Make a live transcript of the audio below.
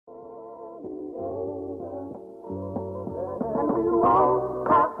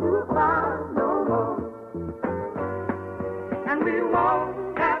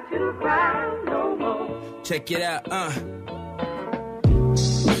Check it out, I'm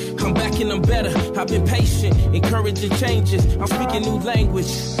back and I'm better. I've been patient, encouraging changes. I'm speaking new language.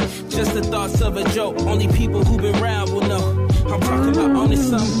 Just the thoughts of a joke. Only people who've been around will know. I'm talking about owning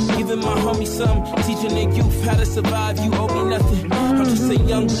something, giving my homie some, teaching the youth how to survive. You owe me nothing. I'm just a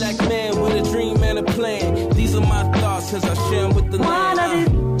young black man with a dream and a plan. These are my thoughts as I share them with the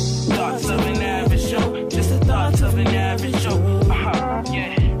land. Thoughts of an average show. Just the thoughts of an average show.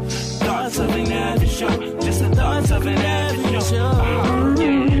 Yeah. Thoughts of an average show. Just the thoughts of an average show.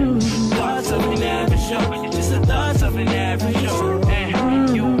 Yeah. Thoughts of an average show. Just the thoughts of an average show.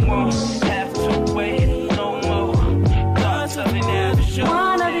 And you won't have to wait no more. Thoughts of an average show.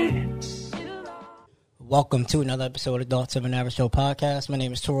 Welcome to another episode of Thoughts of an Average Show podcast. My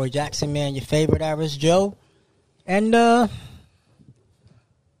name is Torrey Jackson, man, your favorite Average Joe. And I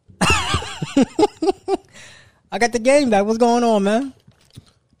got the game back. What's going on, man?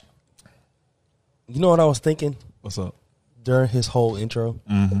 You know what I was thinking? What's up? During his whole intro?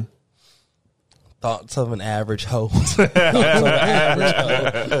 Mm-hmm. Thoughts of an average hoe. The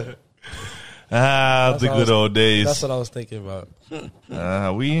good old days. That's what I was thinking about.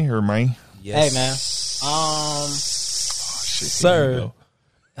 We in here, man. Yes. Hey, man. Shit, sir.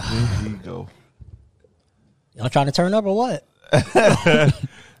 Here you go. Y'all trying to turn up or what?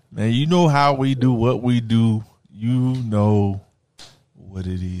 Man, you know how we do what we do. You know what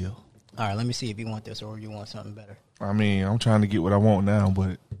it is. All right, let me see if you want this or you want something better. I mean, I'm trying to get what I want now,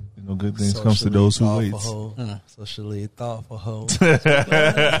 but you know, good things comes to those who wait. Socially thoughtful hoe.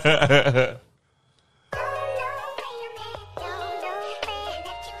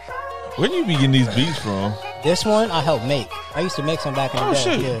 Where do you be getting these beats from? This one I helped make. I used to make some back in the day.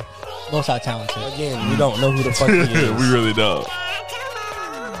 Shit. Yeah, multi-talented. Again, we don't know who the fuck he is. We really don't.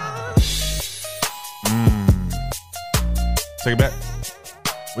 Take it back.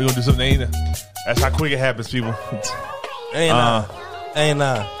 We're gonna do something ain't. That's how quick it happens, people. Ain't nah.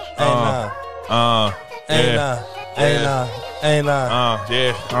 Yeah.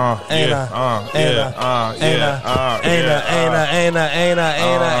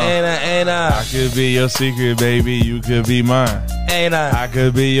 I could be your secret, baby. You could be mine. I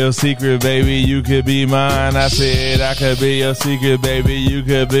could be your secret, baby. You could be mine. I said I could be your secret, baby. You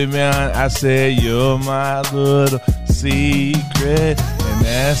could be mine. I said you're my little secret, and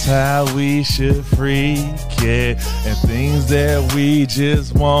that's how we should freak it. And things that we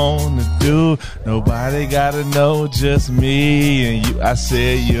just want to do, nobody gotta know, just me and you. I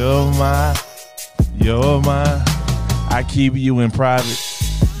said you're my. I keep you in private,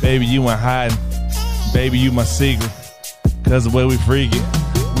 baby. You in hiding, baby. You my secret. Cause the way we freaking,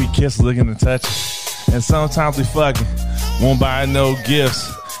 we kiss, looking, and touching, and sometimes we fucking. Won't buy no gifts,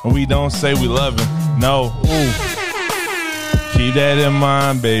 and we don't say we love him. No, ooh. Keep that in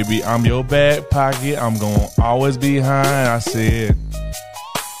mind, baby. I'm your back pocket. I'm gonna always be behind. I said,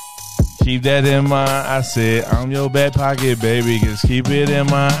 keep that in mind. I said, I'm your back pocket, baby. Just keep it in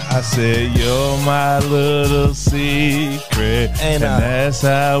mind. I said, you're my little secret, and that's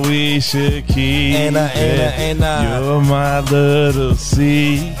how we should keep it. You're my little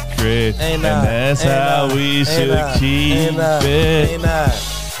secret, and that's how we should keep it.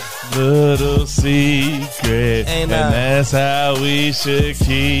 Little secret, and that's how we should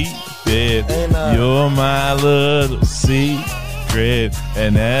keep it. You're my little secret,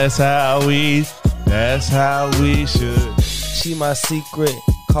 and that's how we should. She my secret,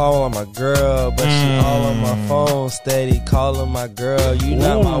 calling my girl, but she all on my phone, steady calling my girl. You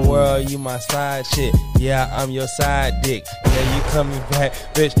not my world, you my side chick. Yeah, I'm your side dick. Yeah, you coming back,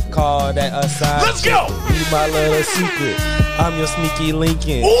 bitch, call that a side Let's chick. go! You my little secret, I'm your sneaky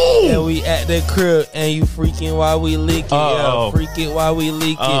Lincoln. Ooh! And we at the crib, and you freaking while we leaking. Yeah, freak it while we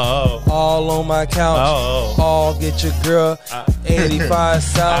leaking. All on my couch, all get your girl. 85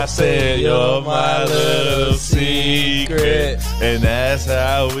 South. I said you're my little secret, and that's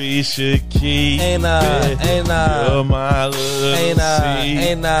how we should keep it. You're my little secret,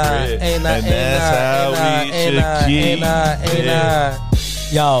 and that's how we should keep it.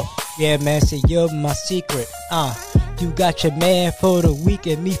 Yo, yeah, man, say you're my secret. You got your man for the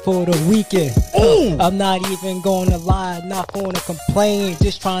weekend, me for the weekend. I'm not even gonna lie, not gonna complain.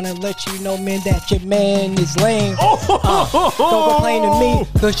 Just trying to let you know, man, that your man is lame. Don't complain to me,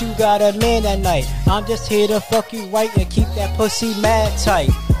 cause you got a man that night. I'm just here to fuck you right and keep that pussy mad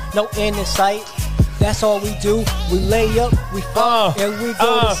tight. No end in sight. That's all we do. We lay up, we fuck, and we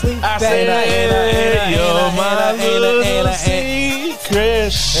go to sleep. I said you're my little secret.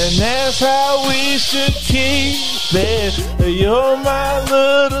 and that's how we should keep it. You're my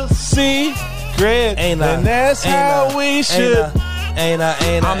little secret, and that's how we should. I'm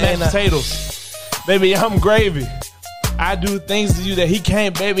mashed potatoes, baby. I'm gravy. I do things to you that he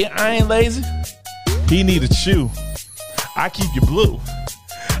can't, baby. I ain't lazy. He need a chew. I keep you blue.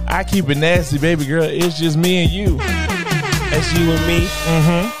 I keep it nasty, baby girl. It's just me and you. That's you and me.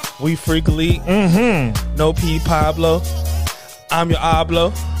 Mm-hmm. We freakily. Mm-hmm. No P Pablo. I'm your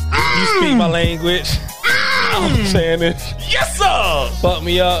Ablo. You speak my language. I'm Spanish. Yes, sir. Fuck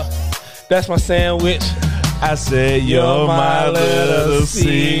me up. That's my sandwich. I said you're my little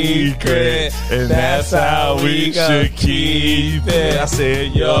secret, and that's how we should keep it. I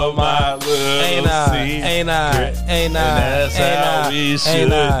said you're my little secret, and that's how we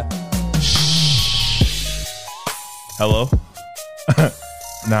should. Hello?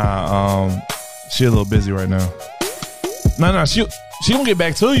 Nah, she a little busy right now. No, she gonna get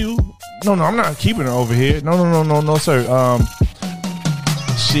back to you. No, I'm not keeping her over here. No, sir.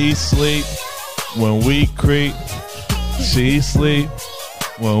 She sleep when we creep. She sleep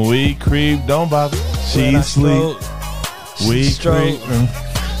when we creep. Don't bother. She sleep. We creep.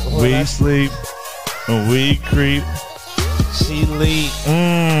 We sleep when we creep. She leak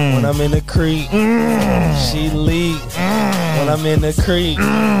when I'm in the creek. She leak when I'm in the creek.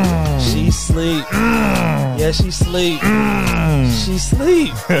 She sleep. Yeah, she sleep. She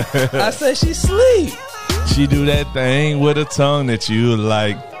sleep. I said she sleep. She do that thing with a tongue that you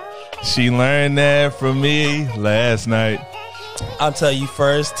like. She learned that from me last night. I'll tell you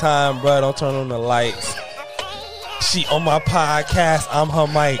first time, bro, don't turn on the lights. She on my podcast, I'm her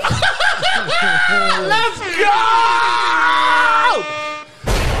mic. Let's go!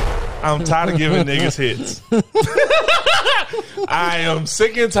 I'm tired of giving niggas hits. I am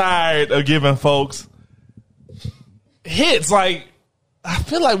sick and tired of giving folks hits. Like, I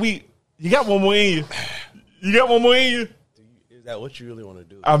feel like you got one more in you. You got one more in you? Is that what you really want to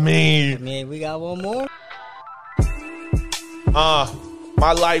do? I mean, we got one more.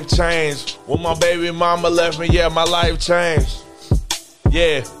 My life changed when my baby mama left me. Yeah, my life changed.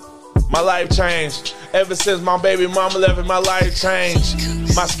 Yeah, my life changed. Ever since my baby mama left me, my life changed.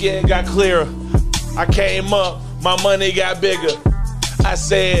 My skin got clearer. I came up, my money got bigger. I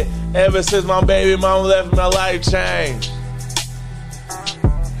said, ever since my baby mama left me, my life changed.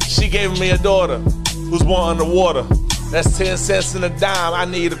 She gave me a daughter who's born underwater. That's 10 cents in a dime, I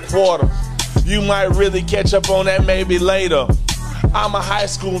need a quarter. You might really catch up on that maybe later. I'm a high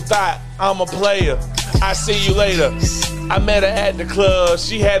school thought, I'm a player. I see you later. I met her at the club,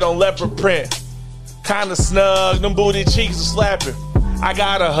 she had on leopard print. Kinda snug, them booty cheeks are slapping. I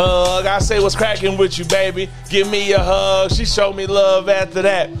got a hug, I say what's cracking with you, baby? Give me a hug, she showed me love after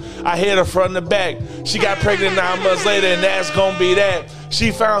that. I hit her from the back. She got pregnant 9 months later and that's gonna be that.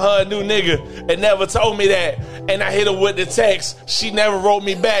 She found her a new nigga and never told me that. And I hit her with the text, she never wrote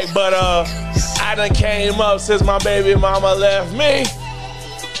me back. But I done came up since my baby mama left me.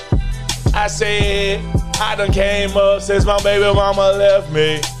 I said, I done came up since my baby mama left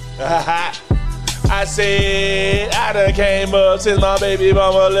me. I said, I done came up since my baby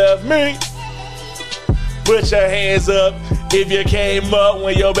mama left me. Put your hands up if you came up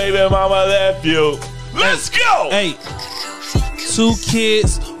when your baby mama left you. Let's go! Hey, 2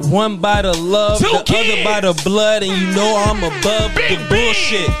 kids, one by the love, the other by the blood, and you know I'm above the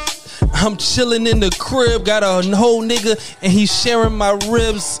bullshit. I'm chilling in the crib, got a whole nigga, and he's sharing my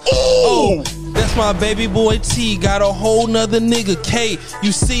ribs. Ooh. Oh, that's my baby boy T, got a whole nother nigga K.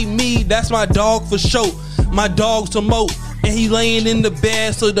 You see me, that's my dog for show. My dog's to moat, and he laying in the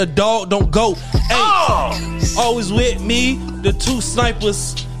bed so the dog don't go. Hey, always with me, the 2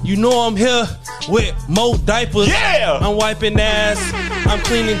 snipers. You know I'm here with more diapers. Yeah, I'm wiping ass, I'm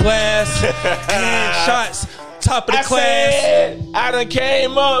cleaning glass, hand shots. Top of the class. Said, I done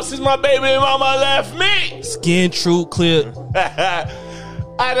came up since my baby mama left me. Skin true clear.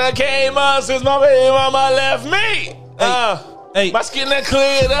 I done came up since my baby mama left me. Hey. My skin done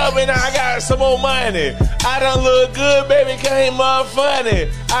cleared up and I got some more money. I done look good, baby, came up funny.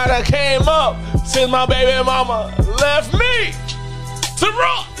 I done came up since my baby mama left me. To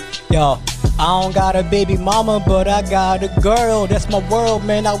rock. Yo, I don't got a baby mama, but I got a girl. That's my world,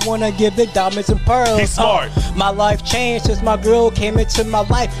 man. I wanna give the diamonds and pearls. He's smart. My life changed since my girl came into my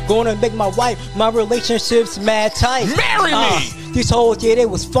life. Gonna make my wife. My relationship's mad tight. Marry me. These hoes, yeah, they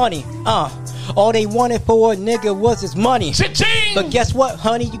was funny. All they wanted for a nigga was his money. Cha-ching! But guess what,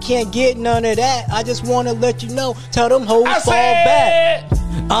 honey? You can't get none of that. I just wanna let you know. Tell them hoes fall back.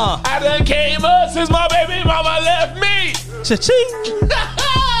 I done came up since my baby mama left me. Cha-ching!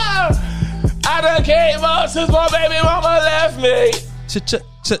 I done came up since my baby mama left me.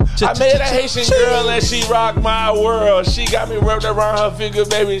 I made a Haitian girl and she rocked my world. She got me wrapped around her finger,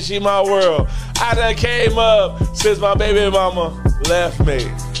 baby. She my world. I done came up since my baby mama left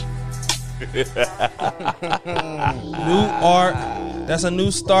me. New art. That's a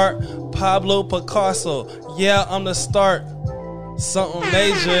new start. Pablo Picasso. Yeah, I'm the start. Something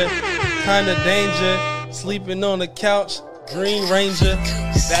major. Kinda danger. Sleeping on the couch. Green Ranger.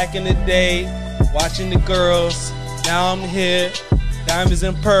 Back in the day. Watching the girls. Now I'm here. Diamonds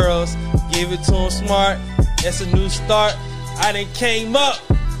and pearls. Gave it to him smart. That's a new start. I done came up.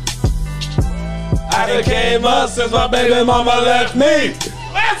 I done came up since my baby mama left me.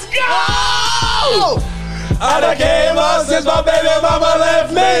 Let's go! I done came up since my baby mama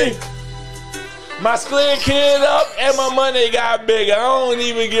left me. My split kid up and my money got bigger. I don't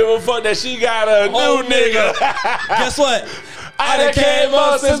even give a fuck that she got a new nigga. Guess what? I done came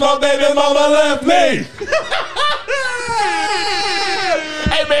up since my baby mama left me.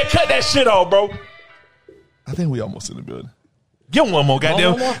 Hey man, cut that shit off, bro. I think we almost in the building. Give me one more,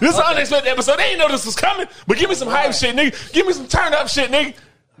 goddamn. This is an unexpected episode. They ain't know this was coming, but give me some hype shit, nigga. Give me some turn up shit, nigga.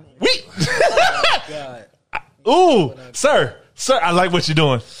 Ooh, sir, I like what you're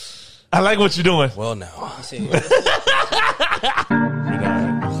doing. I like what you're doing. Well, now.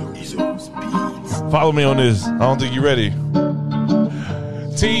 Follow me on this. I don't think you're ready.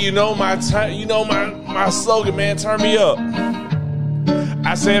 T, you know my slogan, man. Turn me up.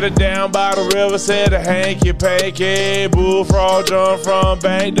 I said it down by the river, said a hanky panky, bullfrog jump from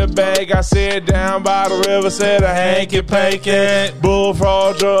bank to bank. I said down by the river, said a hanky panky,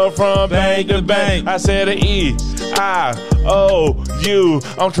 bullfrog jump from bank to bank. I said a E-I-O-U.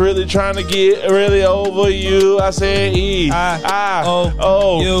 I'm really trying to get really over you. I said E-I-O-U.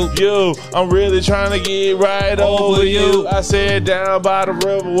 I'm really trying to get right over you. I said down by the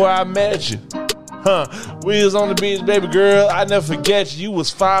river where I met you. We was on the beach, baby girl. I never forget you. You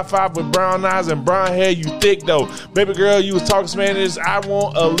was 5'5" with brown eyes and brown hair. You thick though, baby girl. You was talking Spanish. I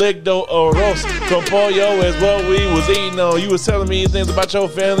want a lick though, arroz con pollo is what we was eating on. You was telling me things about your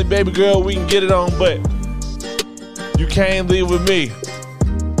family, baby girl. We can get it on, but you can't leave with me.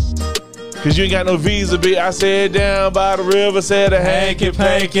 Cause you ain't got no visa, bitch. I said down by the river, said a hanky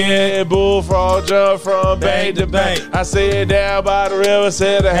panky, bullfrog jump from bank to bank. I said down by the river,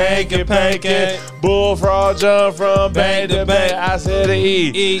 said a hanky panky, bullfrog jump from bank to bank. I said a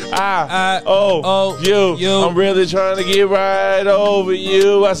E-I-O-U. I'm really trying to get right over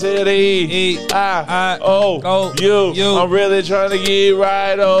you. I said a E-I-O-U. I'm really trying to get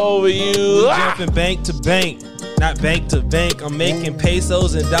right over you. Jumping bank to bank. Not bank to bank. I'm making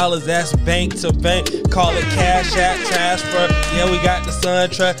pesos and dollars. That's bank to bank. Call it cash app transfer. Yeah, we got the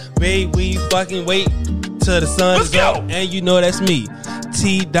sun truck. Babe, we fucking wait till the sun is up. And you know that's me.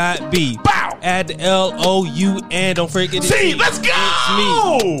 T.B. Bow. Add the L-O-U and don't forget the T. Let's go.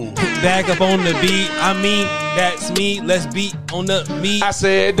 It's me. Back up on the beat. I mean, that's me. Let's beat on the meat. I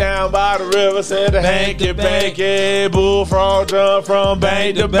said down by the river, said a hanky panky, bullfrog jump from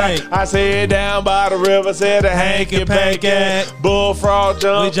bank to bank. I said down by the river, said a hanky panky, bullfrog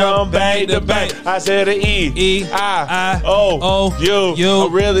jump from bank to bank. I said a E-I-O-U.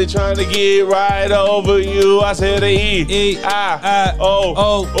 I'm really trying to get right over you. I said a E-I-O-U.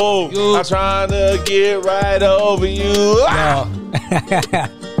 I'm trying to get right over you.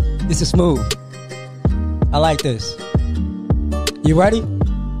 This is smooth. I like this. You ready?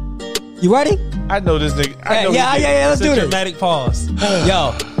 You ready? I know this nigga. Yeah. Let's do this. Dramatic pause.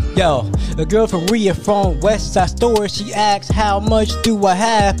 Yo, a girl from Rhea from West Side Story. She asked, how much do I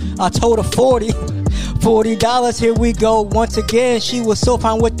have? I told her 40. $40, here we go once again. She was so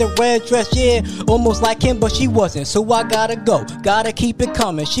fine with the red dress, yeah, almost like him, but she wasn't. So I gotta go, gotta keep it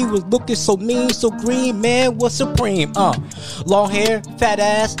coming. She was looking so mean, so green, man was supreme. Long hair, fat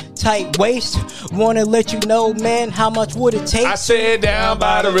ass, tight waist. Wanna let you know, man, how much would it take? I said down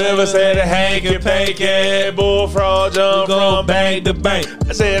by the river, said a hanky panky, bullfrog jump from bank to bank.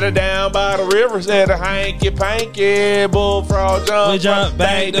 I said it down by the river, said a hanky panky, bullfrog jump from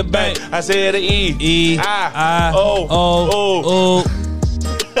bank to bank. I said a E-I-O-O.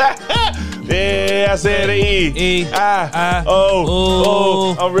 Yeah, I said a E-I-O-O.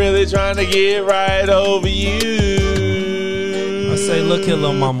 I'm really trying to get right over you. I say, look here,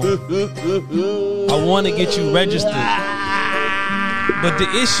 little mama. I want to get you registered. But the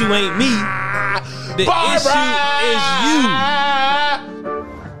issue ain't me. The issue is you.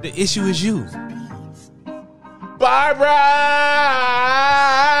 The issue is you. Barbara.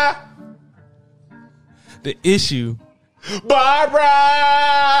 The issue, Barbara,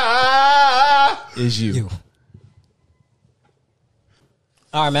 is you.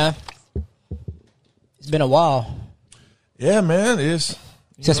 All right, man. It's been a while. Yeah, man. It's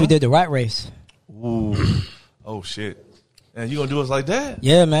Since we did the rat race. Ooh. Oh shit. And you gonna do us like that?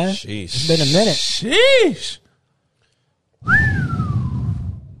 Yeah, man. Sheesh. It's been a minute. Sheesh.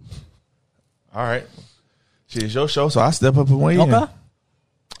 All right. Shit, it's your show, so I step up and weigh in. Okay.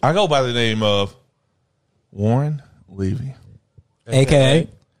 I go by the name of Warren Levy, AKA.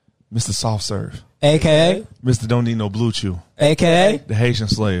 Mr. Soft Serve, AKA. Mr. Don't Need No Blue Chew, AKA. the Haitian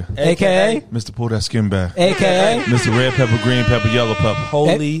Slayer, AKA. Mr. Pull That Skin Back, AKA. Mr. Red Pepper, Green Pepper, Yellow Pepper.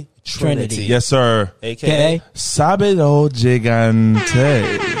 Holy Trinity. Trinity. Yes, sir. AKA. Sabido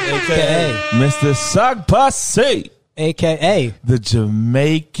Gigante, AKA. Mr. Sagpasi, AKA. the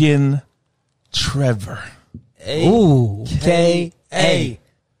Jamaican Trevor, Ooh. AKA.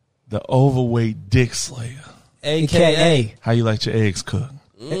 the overweight Dick Slayer. AKA. How you like your eggs cooked?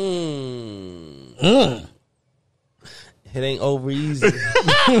 It ain't over easy.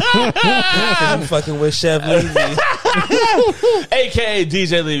 I'm fucking with Chef Levy. AKA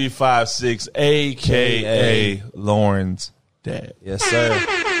DJ Levy 5'6", AKA Lauren's dad. Yes, sir.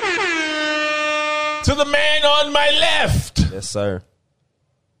 To the man on my left. Yes, sir.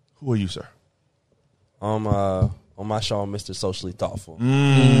 Who are you, sir? On my show, I'm Mr. Socially Thoughtful.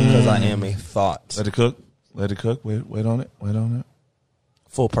 Because I am a thought. Let it cook. Let it cook. Wait on it. Wait on it.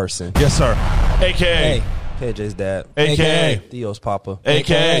 Full person. Yes, sir. AKA. Hey. KJ's dad. AKA. Theo's papa.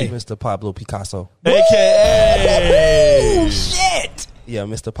 AKA. Mr. Pablo Picasso. AKA. Shit. Yeah,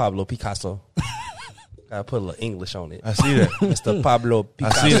 Mr. Pablo Picasso. Gotta put a little English on it. I see that. Mr. Pablo I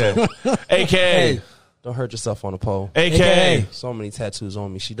Picasso. see that. AKA. Don't hurt yourself on the pole. AKA. So many tattoos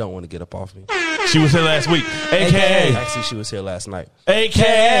on me. She don't want to get up off me. She was here last week. AKA. Actually, she was here last night.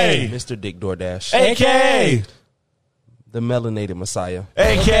 AKA. Mr. Dick DoorDash. AKA. The melanated Messiah.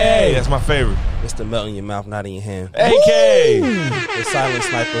 AKA. That's my favorite. Mr. Melt in your mouth, not in your hand. AKA. The silent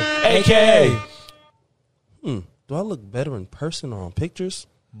sniper. AKA. Do I look better in person or on pictures?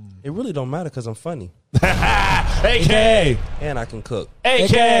 It really don't matter because I'm funny. AKA. And I can cook.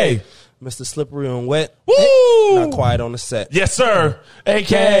 AKA. Mr. Slippery and Wet. Woo! Not quiet on the set. Yes, sir.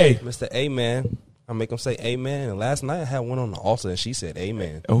 AKA. Mr. Amen. I make him say amen. And last night I had one on the altar and she said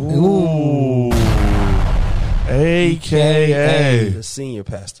amen. Ooh. AKA. The senior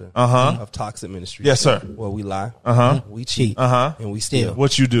pastor of Toxic Ministries. Yes, sir. Well, we lie. We cheat. And we steal.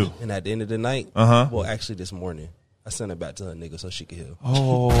 What you do? And at the end of the night, well, actually this morning, I sent her back to her nigga so she could heal.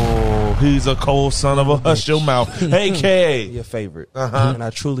 Oh, he's a cold son of a hush your mouth. AKA. Your favorite. And I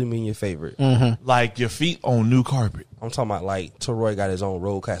truly mean your favorite. Like your feet on new carpet. I'm talking about like Toroy got his own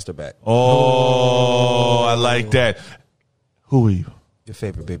roadcaster back. Oh, I like that. Who are you? Your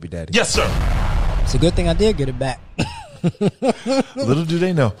favorite baby daddy. Yes, sir. It's a good thing I did get it back. Little do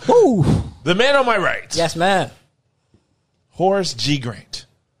they know. Ooh. The man on my right. Yes, man. Horace G. Grant.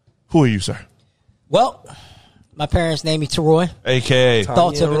 Who are you, sir? Well, my parents named me Teroy. AKA.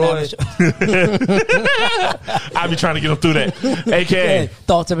 Thoughts of an Roy. average. I be trying to get him through that. AKA.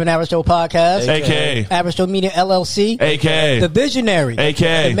 Thoughts of an Average Show podcast. AKA. Average Show Media LLC. AKA. The visionary.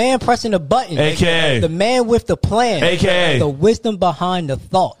 AKA. The man pressing the button. AKA. The man with the plan. AKA. The wisdom behind the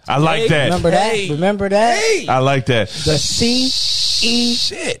thought. I like that. Remember that? Hey. Remember that? I like that. The CEO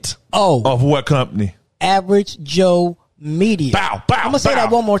Shit. Of what company? Average Joe Media. Bow, bow, I'm going to say bow.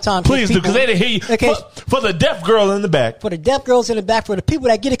 that one more time. Please do, people- because they didn't hear you. Okay. For the deaf girl in the back. For the deaf girls in the back, for the people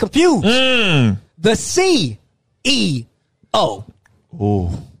that get it confused. The CEO. Ooh.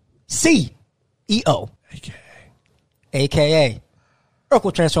 CEO. AKA.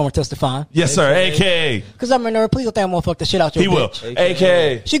 Urkel Transformer testifying. Yes, sir. AKA. Because I'm a nerd. Please don't think I'm going to fuck the shit out your He will. bitch.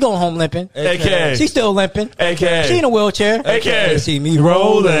 AKA. She going home limping. AKA. She's still limping. AKA. She in a wheelchair. AKA. They see me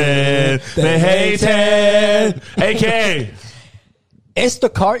rolling. They hating. AKA.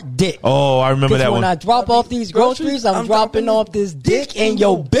 Instacart dick. Oh, I remember Because that when one. I drop off these groceries, I'm dropping off this dick in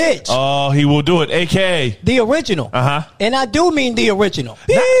your bitch. Oh, he will do it. AKA. The original. Uh-huh. And I do mean the original.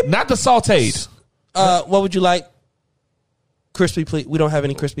 Not the sauteed. What would you like? Crispy, please. We don't have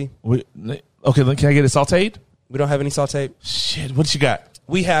any crispy. Okay, then can I get it sauteed? We don't have any sauteed. Shit, what you got?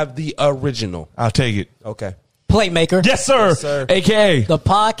 We have the original. I'll take it. Okay. Playmaker. Yes, sir. Yes, sir. AKA. The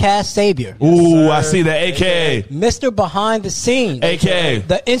podcast savior. Ooh, I see that. AKA. Mr. Behind the Scenes. AKA.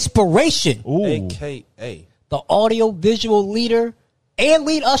 The inspiration. Ooh. AKA. The audio visual leader and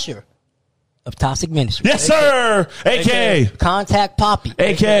lead usher of Toxic Ministry. Yes, sir. AKA. Contact Poppy.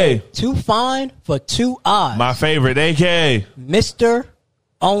 AKA. Too fine for two eyes. My favorite. AKA. Mr.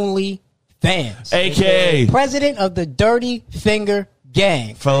 Only Fans. AKA. President of the Dirty Finger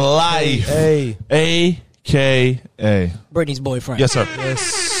Gang. For life. Hey. AKA. Brittany's boyfriend. Yes, sir.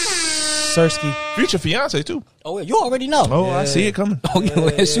 Yes, Sirski. Future fiance too. Oh, you already know. Oh, I see it coming. Oh,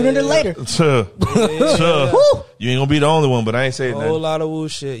 yeah, sooner than later. Sure. Woo. You ain't gonna be the only one, but I ain't saying Whole nothing. lot of woo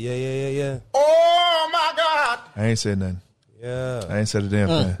shit. Yeah. I ain't said nothing. Yeah. I ain't said a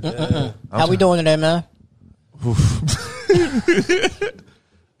damn thing. How we doing today, man?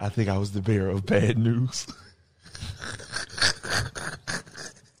 I think I was the bearer of bad news.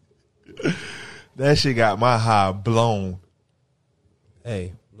 That shit got my high blown.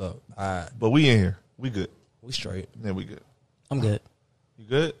 Hey, look, But we in here. We good. we straight. Yeah, we good. I'm good. You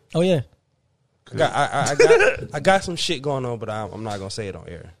good? Oh, yeah. I got some shit going on, but I'm not gonna say it on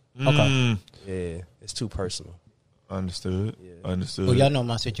air. Okay. Yeah, it's too personal. Understood. Understood. Well, y'all know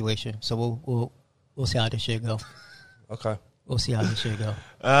my situation, so we'll see how this shit go. Okay. We'll see how this shit go.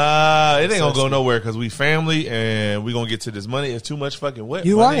 It ain't gonna go nowhere because we family and we gonna get to this money. It's too much fucking wet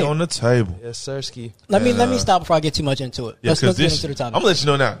You money right. on the table. Yes, Sirski. Let me stop before I get too much into it. Yeah, Let's because get into the topic. I'm gonna let you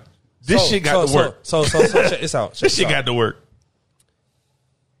know now. This shit got to work. So check this out. This shit got to work.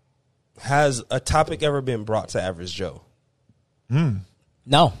 Has a topic ever been brought to Average Joe?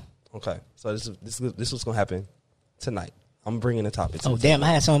 No. Okay, so this was gonna happen tonight. I'm bringing the topic. To Oh, the damn. table.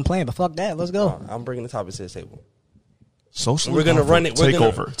 I had something planned, but fuck that. Let's go. I'm bringing the topic to the table. Socially We're gonna thoughtful. run it. Take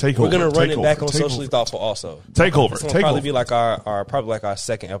over. We're gonna run it back on Socially Thoughtful also. Take over. It's gonna Take probably over. be like our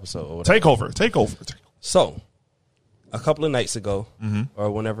second episode. Or whatever. Take over. Take over. So, a couple of nights ago, or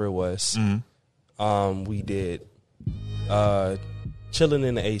whenever it was, we did chilling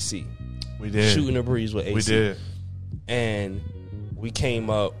in the AC. We did. Shooting a breeze with AC. We did. And we came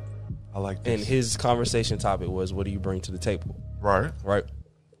up, I like this. and his conversation topic was, what do you bring to the table? Right. Right?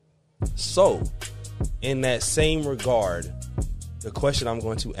 So, in that same regard, the question I'm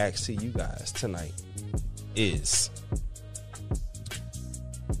going to ask to you guys tonight is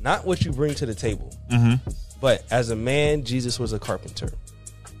not what you bring to the table, but as a man, Jesus was a carpenter.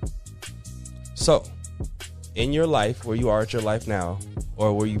 So, in your life, where you are at your life now,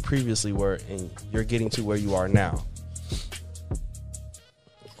 or where you previously were, and you're getting to where you are now,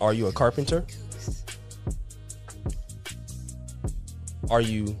 are you a carpenter? Are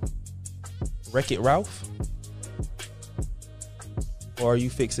you Wreck-It Ralph? Or are you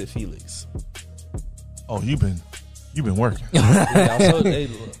Fix-It Felix? Oh, you've been working. Yeah, also, hey,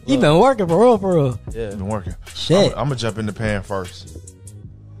 You been working for real, for real. yeah, Been working. Shit. I'm gonna jump in the pan first.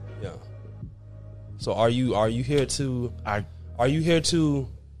 yeah. So are you here to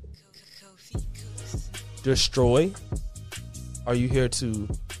destroy? Are you here to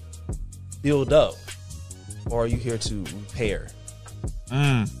build up? Or are you here to repair?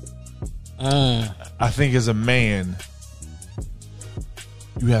 I think as a man,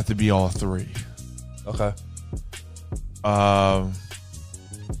 you have to be all three. Okay.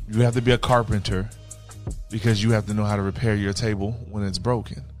 You have to be a carpenter because you have to know how to repair your table when it's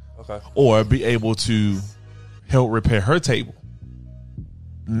broken, Okay. or be able to help repair her table.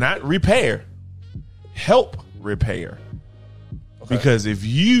 Not repair, help repair. Okay. Because if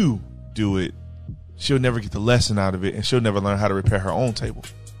you do it, she'll never get the lesson out of it, and she'll never learn how to repair her own table,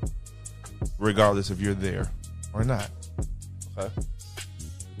 regardless if you're there or not. Okay.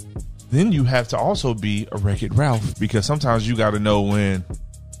 Then you have to also be a Wreck-It Ralph, because sometimes you got to know when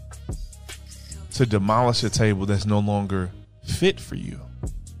to demolish a table that's no longer fit for you.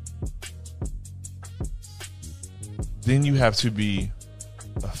 Then you have to be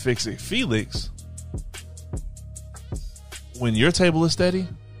a Fix-It Felix when your table is steady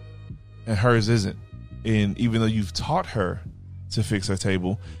and hers isn't. And even though you've taught her to fix her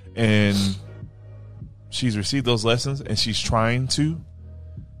table and she's received those lessons and she's trying to,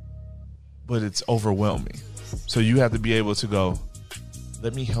 but it's overwhelming. So you have to be able to go,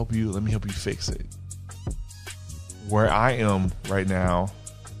 let me help you fix it. Where I am right now,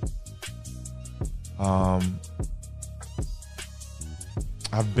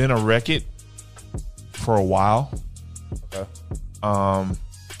 I've been a Wreck-It for a while. Okay. I'm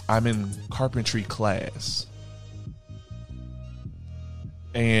in carpentry class,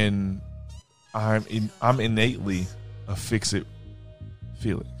 and I'm innately a Fix-It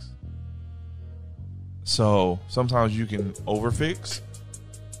Felix. So sometimes you can overfix.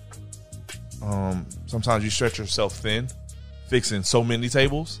 Sometimes you stretch yourself thin, fixing so many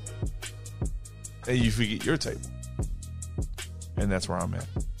tables, and you forget your table. And that's where I'm at.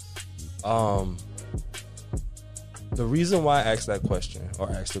 The reason why I asked the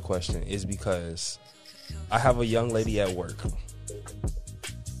question is because I have a young lady at work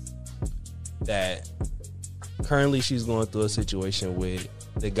that currently she's going through a situation with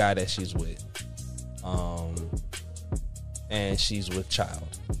the guy that she's with. And she's with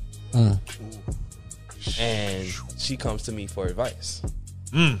child. And she comes to me for advice.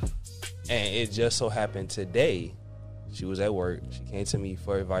 And it just so happened today, she was at work. She came to me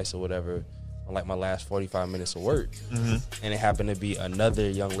for advice or whatever on like my last 45 minutes of work. And it happened to be another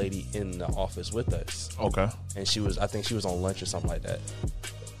young lady in the office with us. Okay. And I think she was on lunch or something like that.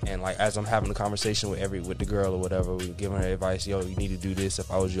 And like as I'm having a conversation with the girl or whatever, we were giving her advice, yo, you need to do this. If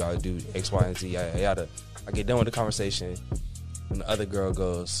I was you, I would do X, Y, and Z, yada, yada. I get done with the conversation, and the other girl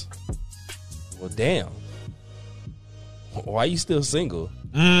goes, well, damn, why you still single?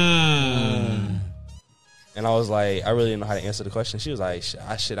 And I was like, I really didn't know how to answer the question. She was like,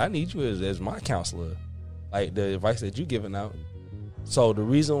 I need you as my counselor. Like, the advice that you giving out. So the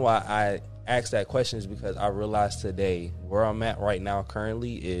reason why I asked that question is because I realized today where I'm at right now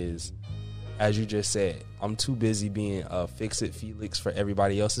currently is, as you just said, I'm too busy being a fix-it Felix for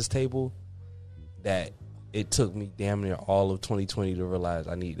everybody else's table that it took me damn near all of 2020 to realize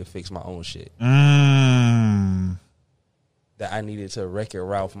I need to fix my own shit. That I needed to Wreck-It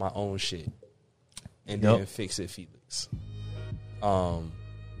Ralph my own shit. And then fix it, Felix. Can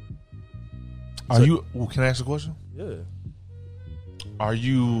I ask a question? Yeah. Are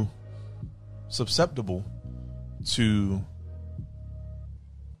you susceptible to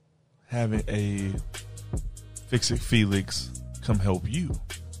having a fix it Felix come help you?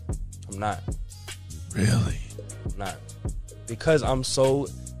 I'm not. Really? I'm not. Because I'm so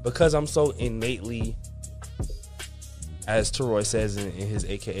innately, as Teroy says in his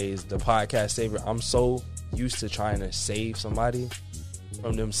AKAs, the podcast saver, I'm so used to trying to save somebody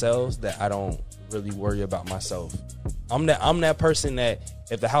from themselves that I don't really worry about myself. I'm that person that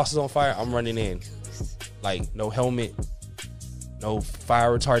if the house is on fire, I'm running in. Like, no helmet, no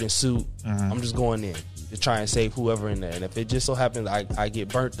fire retardant suit. I'm just going in to try and save whoever in there. And if it just so happens I get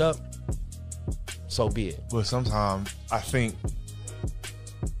burnt up, so be it. But sometimes I think,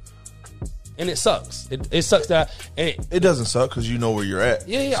 and it sucks. It sucks that it doesn't suck because you know where you're at.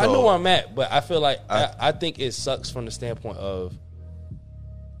 Yeah, so, I know where I'm at, but I feel like I think it sucks from the standpoint of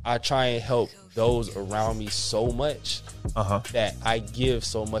I try and help those around me so much that I give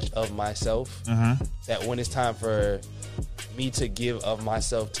so much of myself that when it's time for me to give of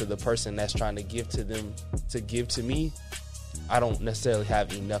myself to the person that's trying to give to them to give to me, I don't necessarily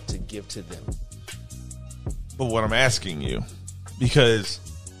have enough to give to them. But what I'm asking you, because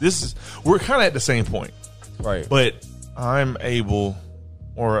we're kind of at the same point, right? But I'm able,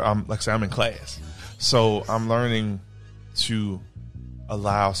 or I'm like I say, I'm in class, so I'm learning to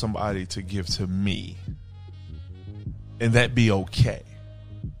allow somebody to give to me, and that be okay.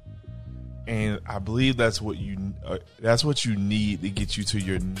 And I believe that's what you need to get you to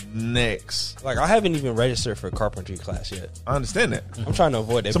your next. Like, I haven't even registered for carpentry class yet. I understand that. I'm trying to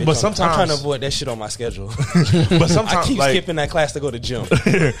avoid that. But sometimes I'm trying to avoid that shit on my schedule. But sometimes I keep skipping that class to go to gym.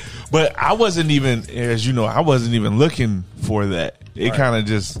 But I wasn't even, as you know, I wasn't even looking for that. It kind of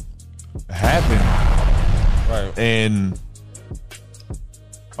just happened. Right. And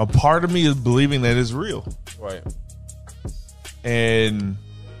a part of me is believing that it's real. Right. And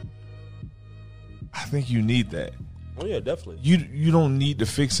I think you need that. Oh yeah, definitely. You don't need to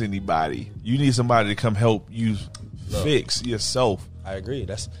fix anybody. You need somebody to come help you fix yourself. I agree.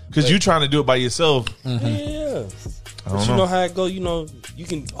 That's because you're trying to do it by yourself. Yeah. But you know how it go. You know, you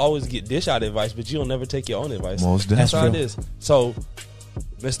can always get dish out advice, but you don't never take your own advice. Most definitely. That's how it is. So,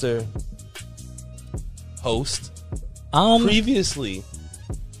 Mr. Host, previously,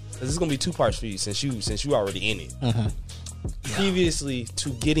 this is gonna be two parts for you since you already in it. Previously to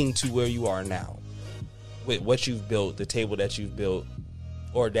getting to where you are now, with what you've built, the table that you've built,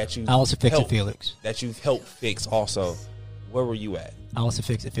 or that you I was a fix-it Felix. That you've helped fix also. Where were you at? I was a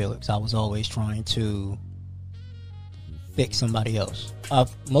fix-it Felix. I was always trying to fix somebody else.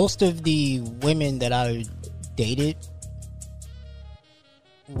 Most of the women that I dated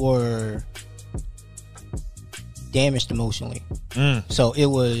were damaged emotionally. So it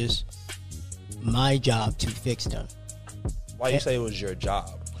was my job to fix them. Why you say it was your job?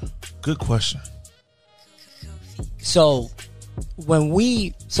 Good question. So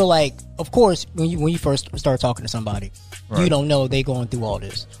of course, when you first start talking to somebody, you don't know they going through all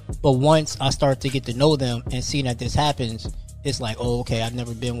this. But once I start to get to know them and see that this happens, it's like, oh, okay, I've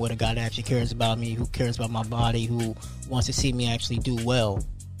never been with a guy that actually cares about me, who cares about my body, who wants to see me actually do well.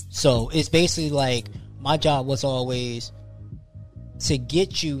 So it's basically like my job was always to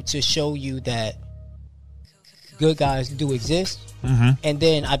get you to show you that good guys do exist, and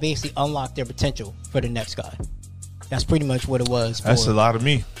then I basically unlock their potential for the next guy. That's pretty much what it was. That's a lot of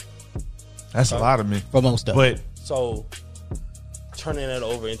me. That's a lot of me. For most of it. But so, turning it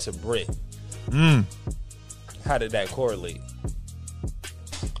over into Brit, how did that correlate?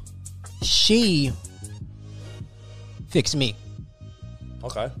 She fixed me.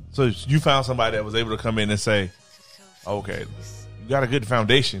 Okay. So you found somebody that was able to come in and say, okay, you got a good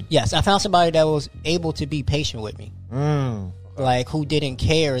foundation. Yes, I found somebody that was able to be patient with me. Like, who didn't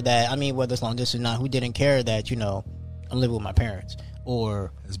care that, I mean, whether it's long distance or not, who didn't care that, you know, I'm living with my parents.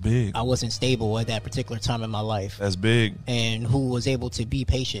 Or That's big. I wasn't stable at that particular time in my life. That's big. And who was able to be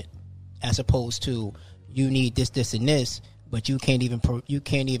patient, as opposed to, you need this, this, and this, but you can't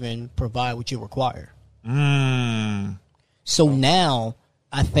even provide what you require. So now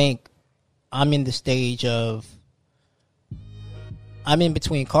I think I'm in the stage of, I'm in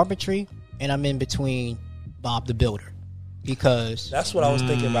between carpentry and I'm in between Bob the Builder, because That's what I was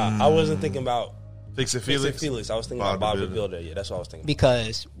thinking about. I wasn't thinking about Fix It Felix. Felix. I was thinking about Bob the Builder. Yeah, that's what I was thinking.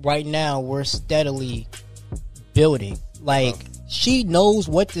 because right now we're steadily building. Like, she knows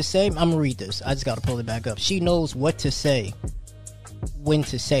what to say. I'm gonna read this. I just gotta pull it back up. She knows what to say, when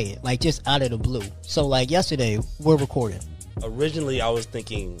to say it, like, just out of the blue. So, like, yesterday we're recording. Originally, I was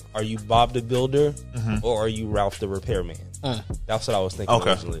thinking, are you Bob the Builder or are you Ralph the Repairman? That's what I was thinking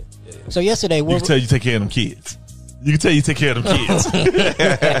originally. Yeah. So yesterday You we're can tell you take care of them kids. You can tell you take care of them kids.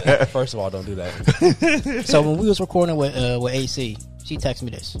 First of all, don't do that. So when we was recording with AC, she texted me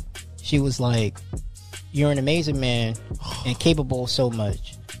this. She was like, "You're an amazing man and capable of so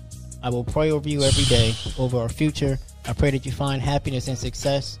much. I will pray over you every day, over our future. I pray that you find happiness and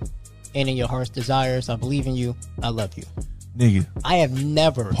success, and in your heart's desires. I believe in you. I love you." Nigga, I have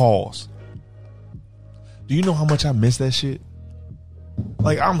never. pause. Do you know how much I miss that shit?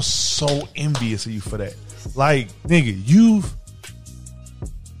 Like, I'm so envious of you for that. Like, nigga,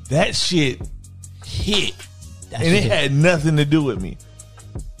 that shit hit. That And shit it had nothing to do with me.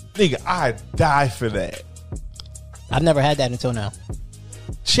 Nigga, I die for that. I've never had that until now.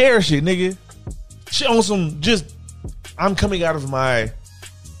 Cherish it, nigga. On some I'm coming out of my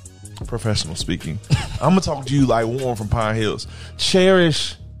professional speaking. I'm gonna talk to you like Warren from Pine Hills.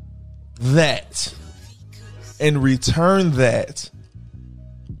 Cherish that and return that,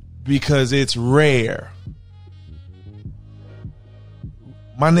 because it's rare.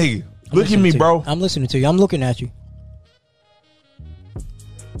 My nigga, look at me, bro. I'm listening to you. I'm looking at you.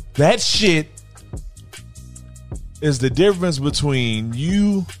 That shit is the difference between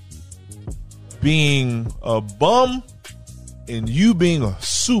you being a bum and you being a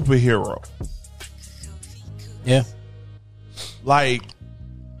superhero. Yeah. Like,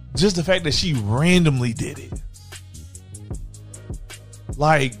 just the fact that she randomly did it.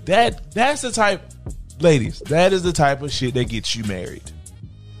 Like, that's the type, ladies, that is the type of shit that gets you married.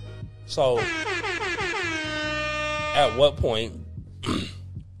 So, at what point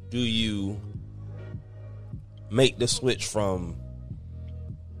do you make the switch from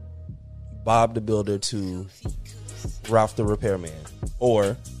Bob the Builder to Ralph the Repairman,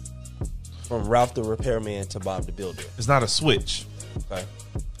 or from Ralph the Repairman to Bob the Builder? It's not a switch. Okay.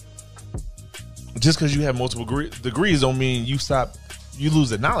 Just because you have multiple degrees don't mean you lose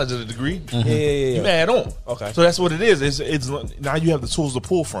the knowledge of the degree. Yeah. You add on. Okay. So that's what it is. It's now you have the tools to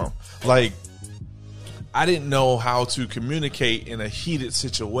pull from. Like, I didn't know how to communicate in a heated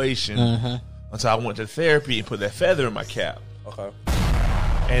situation until I went to therapy and put that feather in my cap. Okay.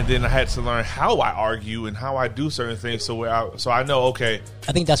 And then I had to learn how I argue and how I do certain things. So I know, okay.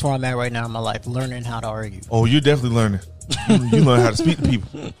 I think that's where I'm at right now in my life, learning how to argue. Oh, you're definitely learning. You learn how to speak to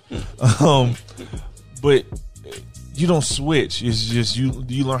people. But you don't switch. It's just you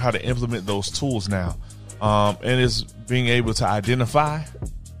learn how to implement those tools now. And it's being able to identify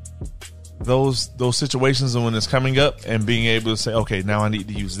those situations when it's coming up and being able to say, okay, now I need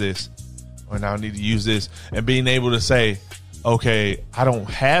to use this, or now I need to use this, and being able to say, okay, I don't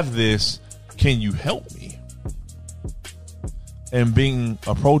have this. Can you help me? And being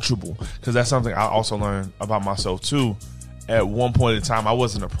approachable, because that's something I also learned about myself too. At one point in time, I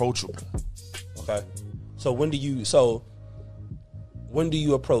wasn't approachable. Okay. So when do you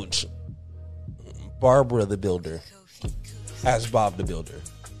approach Barbara the Builder as Bob the Builder?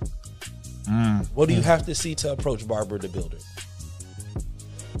 What do you have to see to approach Barbara the Builder?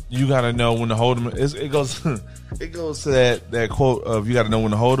 You got to know when to hold them. It goes to that quote of, you got to know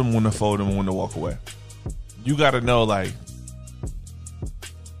when to hold them, when to fold them, and when to walk away. You got to know, like,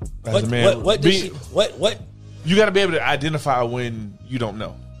 as a man, what you got to be able to identify when you don't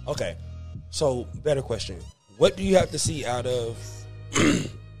know. Okay. So, better question. What do you have to see out of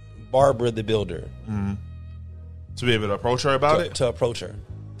Barbara the Builder To be able to approach her about it? To approach her.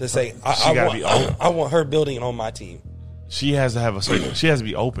 To say, be open. I want her building on my team. She has to have a certain, she has to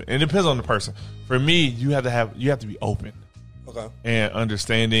be open. And it depends on the person. For me, you have to be open. Okay. And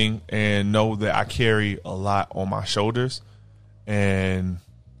understanding, and know that I carry a lot on my shoulders, and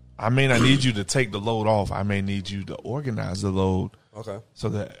I may not need you to take the load off. I may need you to organize the load. Okay. So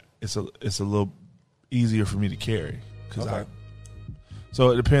that it's a little easier for me to carry.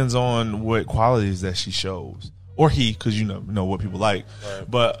 So it depends on what qualities that she shows, or he, because you know what people like. Right.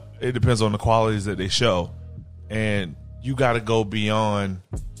 But it depends on the qualities that they show, and you got to go beyond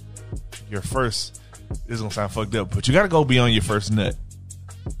your first. This is gonna sound fucked up, but you got to go beyond your first nut.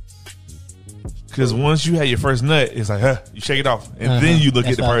 Because once you have your first nut, it's like, you shake it off, and then you look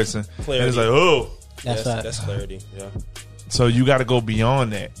at the person, Clarity. and it's like, oh. That's clarity. Yeah. So you got to go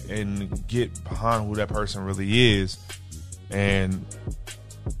beyond that and get behind who that person really is, and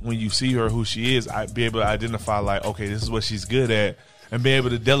when you see her who she is, I be able to identify like, okay, this is what she's good at, and be able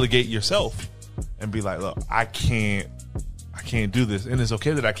to delegate yourself and be like, look, I can't do this, and it's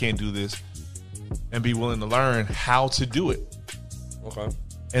okay that I can't do this, and be willing to learn how to do it. Okay.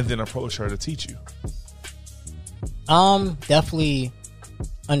 And then approach her to teach you. Definitely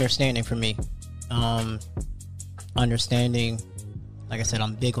understanding for me. Understanding, like I said,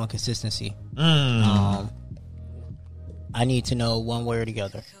 I'm big on consistency. I need to know one way or the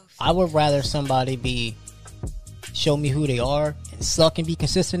other. I would rather somebody show me who they are and suck and be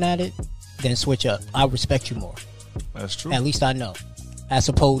consistent at it than switch up. I respect you more. That's true. At least I know. As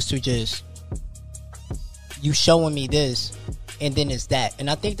opposed to just you showing me this and then it's that. And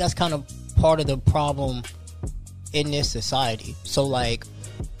I think that's kind of part of the problem in this society. So like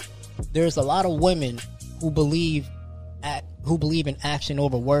there's a lot of women who believe in action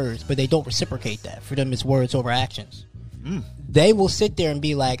over words, but they don't reciprocate that. For them, it's words over actions. They will sit there and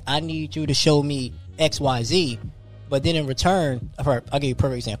be like, I need you to show me X, Y, Z. But then in return, I'll give you a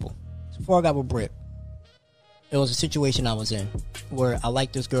perfect example. Before I got with Britt, it was a situation I was in where I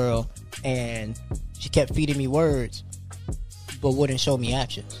liked this girl and she kept feeding me words but wouldn't show me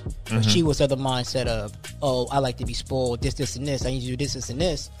actions. But she was of the mindset of, oh, I like to be spoiled, this, and this. I need you to do this, and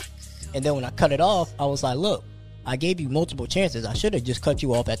this. And then when I cut it off, I was like, look, I gave you multiple chances. I should have just cut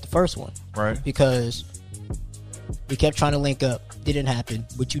you off at the first one. Right. Because we kept trying to link up. Didn't happen.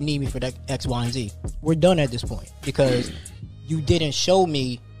 But you need me for that X, Y, and Z. We're done at this point. Because you didn't show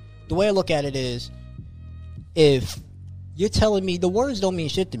me. The way I look at it is, if you're telling me, the words don't mean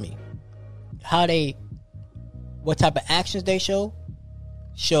shit to me. What type of actions they show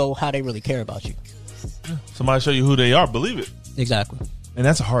how they really care about you. Somebody show you who they are, believe it. Exactly. And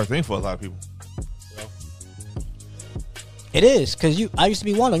that's a hard thing for a lot of people. It is, because I used to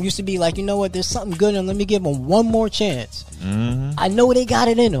be one of them. Used to be like, you know what, there's something good in them. Let me give them one more chance. I know they got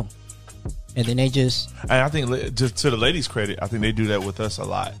it in them. And then they just... And I think, just to the ladies' credit, I think they do that with us a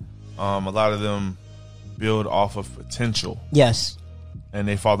lot. A lot of them build off of potential. Yes. And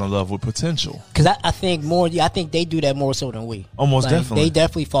they fall in love with potential. Because I think they do that more so than we. Almost definitely. They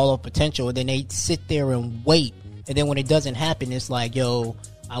definitely follow potential, and then they sit there and wait. And then when it doesn't happen, it's like, yo,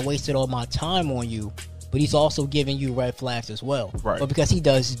 I wasted all my time on you. But he's also giving you red flags as well. Right. But because he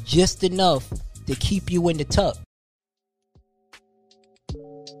does just enough to keep you in the tuck.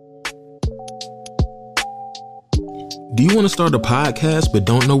 Do you want to start a podcast but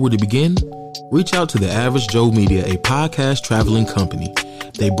don't know where to begin? Reach out to The Average Joe Media, a podcast traveling company.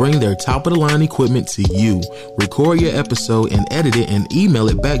 They bring their top-of-the-line equipment to you, record your episode, and edit it and email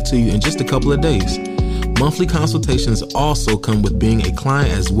it back to you in just a couple of days. Monthly consultations also come with being a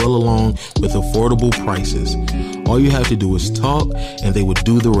client as well, along with affordable prices. All you have to do is talk, and they will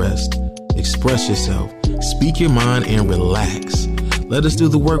do the rest. Express yourself, speak your mind, and relax. Let us do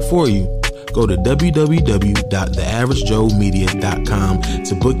the work for you. Go to www.theaveragejoemedia.com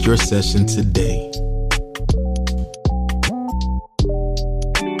to book your session today.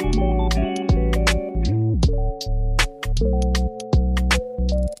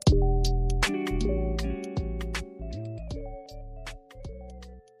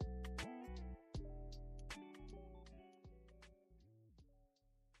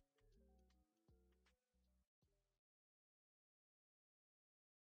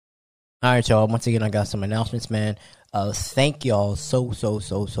 All right, y'all. Once again, I got some announcements, man. Thank y'all so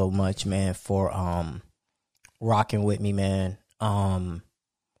much, man, for rocking with me, man.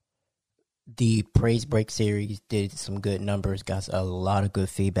 The Praise Break series did some good numbers, got a lot of good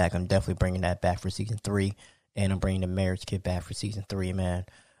feedback. I'm definitely bringing that back for season 3, and I'm bringing the Marriage Kit back for season 3, man.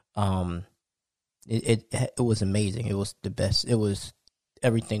 It was amazing. It was the best. It was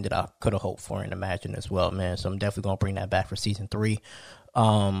everything that I could have hoped for and imagined as well, man. So I'm definitely gonna bring that back for season 3.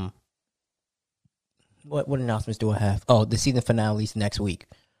 What announcements do I have? Oh, the season finale's next week.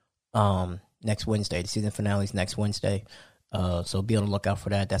 Next Wednesday. The season finale's next Wednesday. So be on the lookout for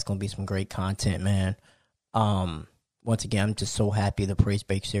that. That's gonna be some great content, man. Once again, I'm just so happy the Praise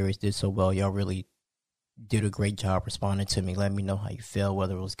Break series did so well. Y'all really did a great job responding to me. Let me know how you feel,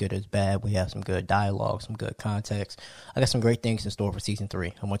 whether it was good or bad. We have some good dialogue, some good context. I got some great things in store for season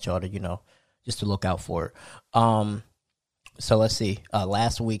 3. I want y'all to, just to look out for it. So let's see.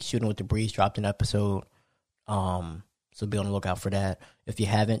 Last week, Shooting with the Breeze dropped an episode. So be on the lookout for that. If you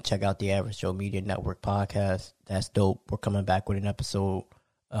haven't, check out the Average Joe Media Network podcast. That's dope. We're coming back with an episode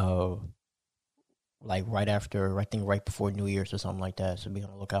right after, I think right before New Year's or something like that. So be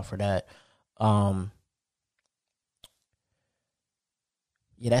on the lookout for that.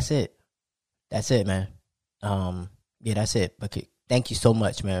 Yeah, that's it. That's it, man. Yeah, that's it. But thank you so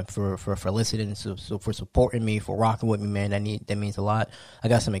much, man, for listening, so for supporting me, for rocking with me, man. That means a lot. I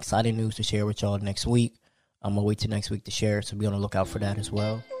got some exciting news to share with y'all next week. I'm gonna wait till next week to share it, so be on the lookout for that as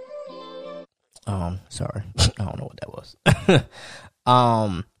well. Sorry, I don't know what that was.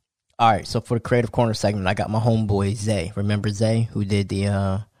 All right, so for the Creative Corner segment, I got my homeboy Zay. Remember Zay, who did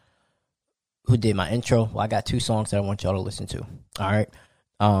my intro? Well, I got 2 songs that I want y'all to listen to. All right.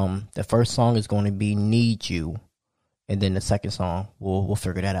 The first song is going to be Need You, and then the second song, we'll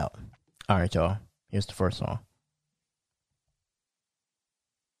figure that out. All right, y'all. Here's the first song.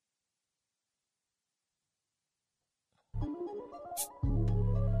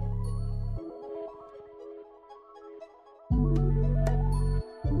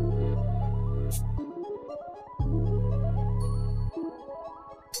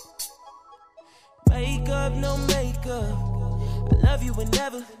 Makeup, no makeup. I love you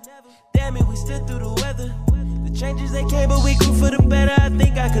whenever. Damn it, we stood through the weather. The changes they came, but we grew for the better. I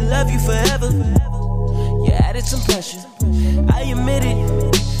think I could love you forever. You added some pressure, I admit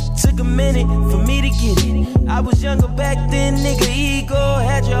it. Took a minute for me to get it. I was younger back then, nigga, ego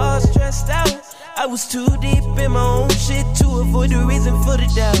had you all stressed out. I was too deep in my own shit to avoid the reason for the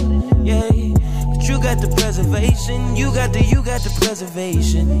doubt. Yeah, but you got the preservation. You got the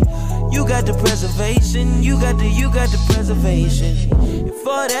preservation. You got the preservation. You got the preservation. And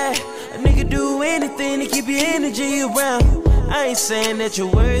for that, a nigga do anything to keep your energy around. I ain't saying that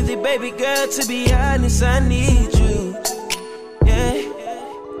you're worthy, baby girl. To be honest, I need you. Yeah,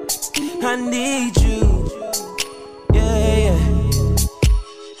 I need you. Yeah, yeah.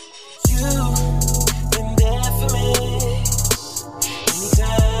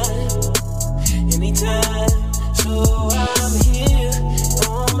 Anytime, so I'm here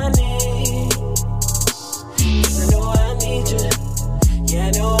on my knees. 'Cause I know I need you. Yeah, I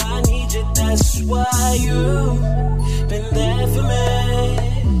know I need you. That's why you've been there for me.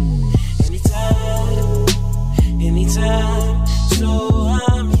 Anytime, so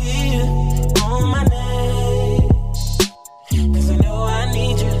I'm here on my knees. 'Cause I know I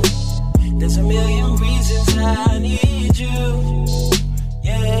need you. There's a million reasons I need you.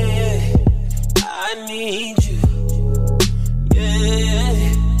 Yeah, I need you.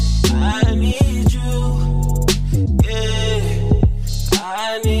 Yeah, I need you. Yeah,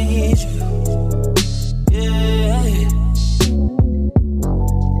 I need you. Yeah.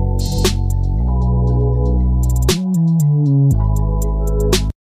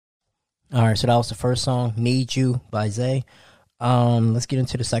 All right, so that was the first song, Need You by Zay. Let's get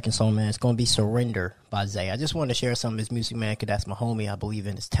into the second song, man. It's going to be Surrender by Zay. I just wanted to share some of his music, man, because that's my homie. I believe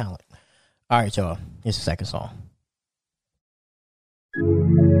in his talent. All right, y'all. Here's the second song.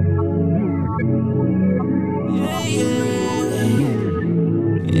 Yeah, yeah.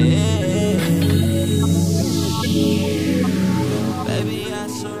 Baby, I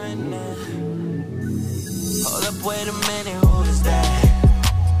surrender. Hold up, wait a minute, who is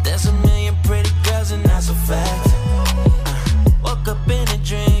that? There's a million pretty girls and that's a fact. Woke up in a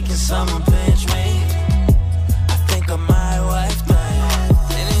drink and someone pinched me. I think I might wife that.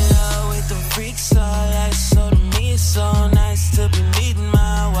 Freaks all like, so to me it's so nice to be meeting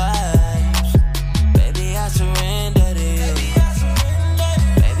my wife. Baby, I surrender to you.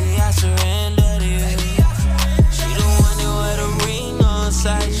 Baby, I surrender to you. She the one that wear the ring on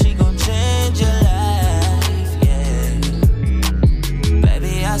sight. She gon' change your life, yeah.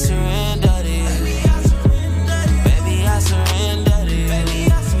 Baby, I surrender to you. Baby, I surrender to you.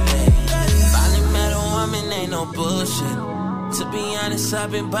 Finally met a woman, ain't no bullshit. To be honest,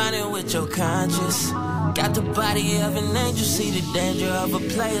 I've been bonding with your conscience. Got the body of an angel, see the danger of a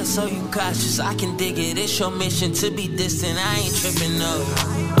player, so you cautious. I can dig it, it's your mission to be distant, I ain't tripping, no.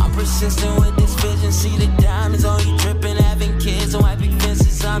 I'm persistent with this vision, see the diamonds on you dripping, having kids and wiping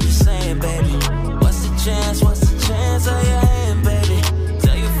fences, I'm just saying, baby. What's the chance of your hand, baby?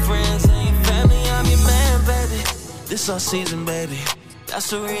 Tell your friends and your family I'm your man, baby. This all season, baby, that's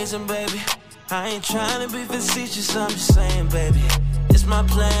the reason, baby. I ain't trying to be facetious, I'm just saying, baby, it's my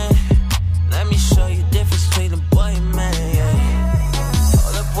plan. Let me show you the difference between a boy and man, yeah.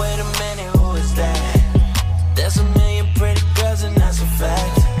 Hold up, wait a minute, who is that?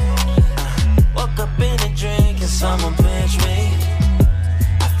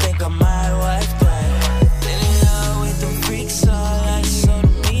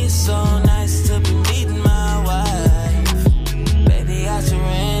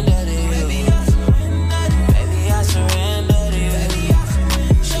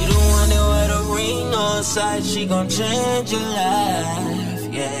 she gon' change your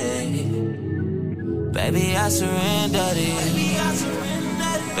life, yeah. Baby, I surrender to you.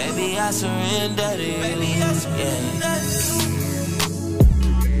 Baby, I surrender to you. Yeah.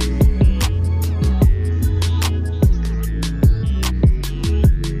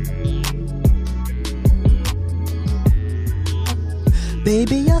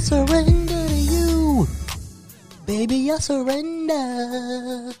 Baby, I surrender to you. Baby, I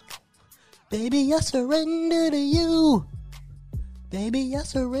surrender. Baby, I surrender to you. Baby, I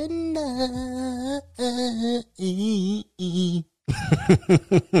surrender.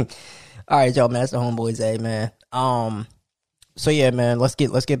 All right, y'all, man. That's the Homeboys A, man. So yeah, man. Let's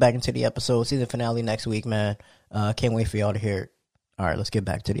get back into the episode. Season finale next week, man. Can't wait for y'all to hear it. All right, let's get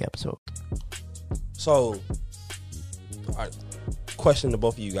back to the episode. So, all right, question to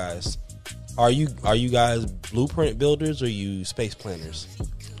both of you guys: Are you guys blueprint builders or you space planners?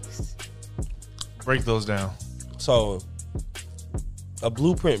 Break those down. So, a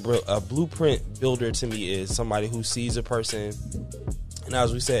blueprint builder to me is somebody who sees a person, and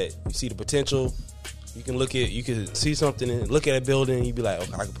as we said, you see the potential. You can see something and look at a building, and you be like,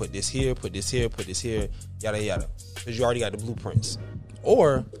 okay, I can put this here, put this here, put this here, yada yada, because you already got the blueprints.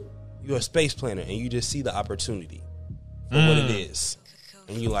 Or you're a space planner and you just see the opportunity for what it is,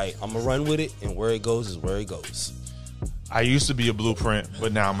 and you like, I'm gonna run with it, and where it goes is where it goes. I used to be a blueprint,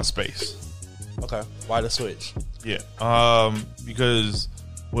 but now I'm a space. Okay, why the switch? Yeah, because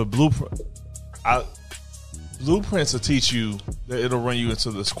with blueprints will teach you that it'll run you into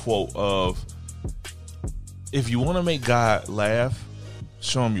this quote of, if you want to make God laugh,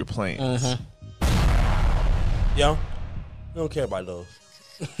 show him your plans. Yo, I don't care about those.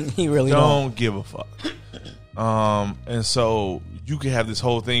 He really don't give a fuck. And so you can have this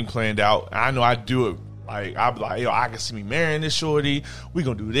whole thing planned out. I know I do it. Like, I'll be like, yo, I can see me marrying this shorty. We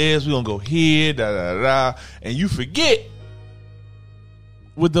gonna do this. We gonna go here, da da da. And you forget,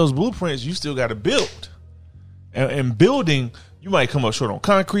 with those blueprints, you still got to build. And building, you might come up short on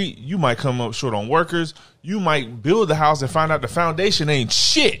concrete. You might come up short on workers. You might build the house and find out the foundation ain't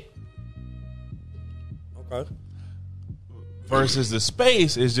shit. Okay. Versus the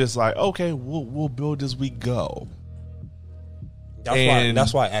space is just like, okay, we'll build as we go.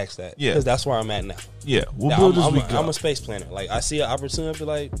 That's why I asked that. Yeah, because that's where I'm at now. Yeah, we'll build as we go. I'm a space planner. Like, I see an opportunity, I be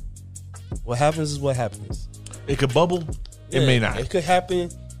like, what happens is what happens. It could bubble. It may not. It could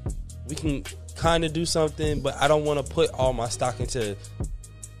happen. We can kind of do something, but I don't want to put all my stock into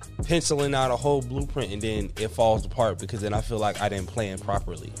penciling out a whole blueprint and then it falls apart, because then I feel like I didn't plan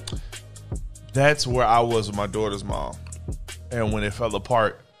properly. That's where I was with my daughter's mom. And when it fell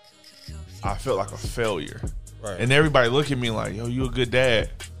apart, I felt like a failure. Right. And everybody look at me like, yo, you a good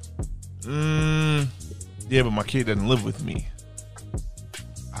dad. Yeah, but my kid doesn't live with me.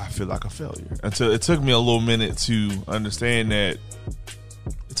 I feel like a failure. Until it took me a little minute to understand that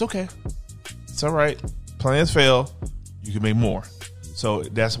it's okay. It's all right. Plans fail. You can make more. So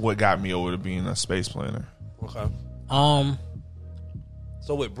that's what got me over to being a space planner. Okay.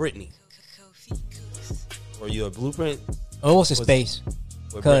 So with Brittany, were you a blueprint? Oh, it was a space.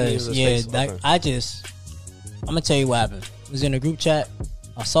 Because, yeah, okay. I'm going to tell you what happened. I was in a group chat.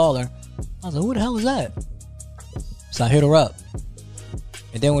 I saw her. I was like, who the hell is that? So I hit her up.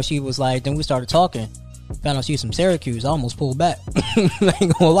 And then when she was like, then we started talking. Found out she was from Syracuse. I almost pulled back. I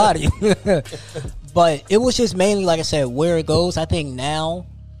ain't gonna lie to you. But it was just mainly, like I said, where it goes. I think now.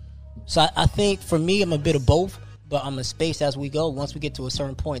 So I think for me, I'm a bit of both. But I'm a space as we go. Once we get to a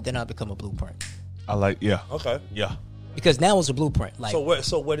certain point, then I become a blueprint. I like, yeah. Okay. Yeah. Because now it's a blueprint. Like, so what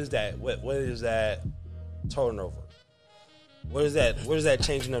is that? What is that turnover? Where is that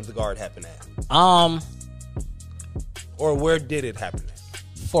changing of the guard happen at? Or where did it happen at?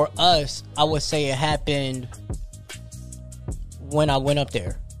 For us, I would say it happened when I went up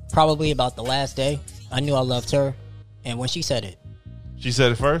there. Probably about the last day. I knew I loved her. And when she said it. She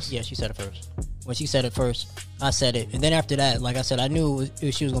said it first? Yeah, she said it first. When she said it first, I said it. And then after that, like I said, I knew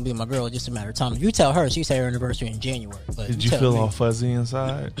she was going to be my girl. Just a matter of time. If you tell her, she said her anniversary in January. But did you feel all fuzzy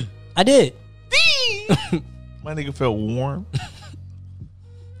inside? I did. My nigga felt warm.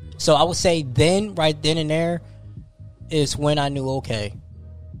 So I would say then, right then and there, is when I knew, okay,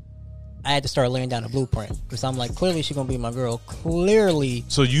 I had to start laying down a blueprint. Because I'm like, clearly she's going to be my girl. Clearly.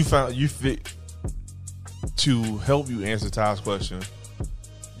 So you fit to help you answer Ty's question.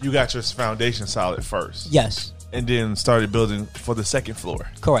 You got your foundation solid first. Yes. And then started building for the second floor.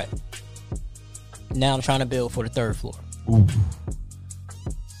 Correct. Now I'm trying to build for the third floor. Ooh.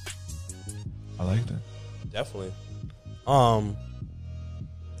 I like that. Definitely.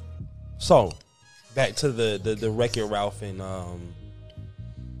 So back to the Wreck-It Ralph and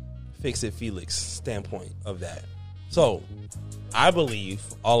Fix It Felix standpoint of that. So, I believe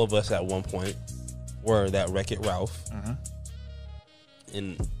all of us at one point were that Wreck-It Ralph. Mm-hmm.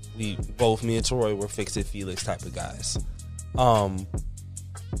 And me and Troy were Fix It Felix type of guys.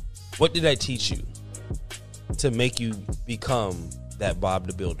 What did that teach you to make you become that Bob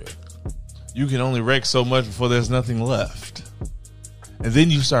the Builder? You can only wreck so much before there's nothing left. And then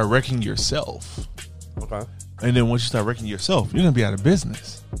you start wrecking yourself. Okay. And then once you start wrecking yourself, you're going to be out of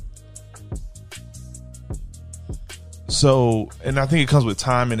business. So, and I think it comes with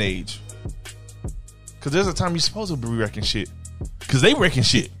time and age. Because there's a time you're supposed to be wrecking shit. Because they wrecking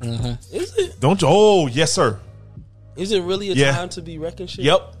shit. Mm-hmm. Is it? Don't you? Oh, yes, sir. Is it really a time to be wrecking shit?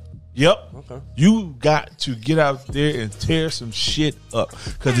 Yep. Okay. You got to get out there and tear some shit up.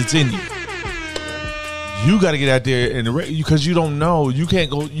 Because it's in you. You got to get out there and because you don't know. You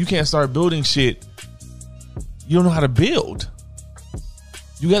can't start building shit. You don't know how to build.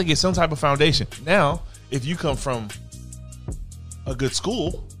 You got to get some type of foundation. Now, if you come from a good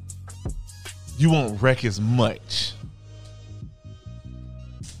school, you won't wreck as much.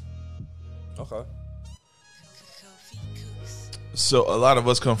 Okay. So a lot of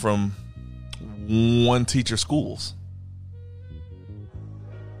us come from one teacher schools.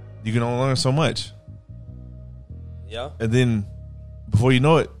 You can only learn so much. Yeah. And then before you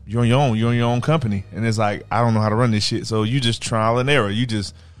know it, you're on your own. You're in your own company. And it's like, I don't know how to run this shit. So you just trial and error.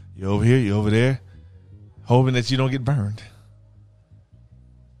 You're over here, you're over there, hoping that you don't get burned.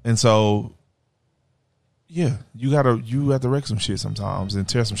 And so, yeah, you have to wreck some shit sometimes and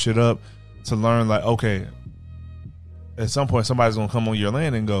tear some shit up to learn, like, okay, at some point somebody's going to come on your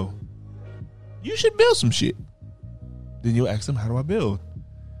land and go, you should build some shit. Then you'll ask them, how do I build?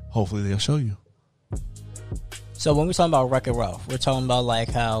 Hopefully they'll show you. So when we're talking about Wreck-It Ralph, we're talking about like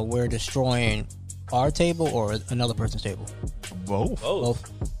how we're destroying our table or another person's table. Both.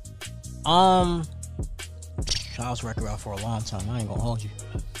 I was Wreck-It Ralph for a long time. I ain't gonna hold you.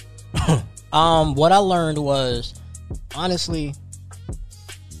 What I learned was, honestly,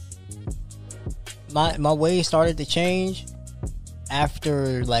 my ways started to change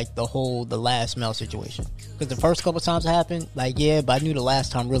after like the last Mel situation. Because the first couple times it happened, like, yeah, but I knew the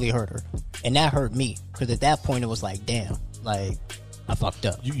last time really hurt her. And that hurt me. Because at that point, it was like, damn, like, I fucked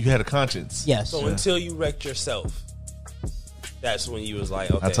up. You had a conscience. Yes. So until you wrecked yourself, that's when you was like,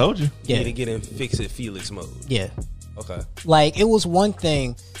 okay. I told you. You need to get in Fix It Felix mode. Yeah. Okay. Like, it was one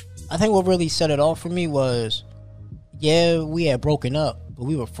thing. I think what really set it off for me was, yeah, we had broken up, but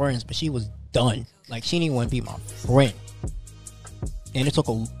we were friends, but she was done. Like, she didn't want to be my friend. And it took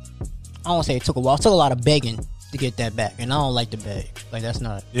I don't want to say it took a while. It took a lot of begging to get that back. And I don't like to beg. Like, that's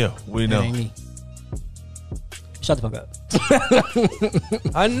not. Yeah, we know. Ain't me. Shut the fuck up.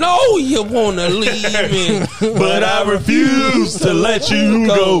 I know you want to leave me, but I refuse to let you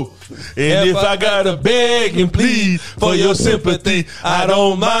go. And if I gotta beg and plead for your sympathy, I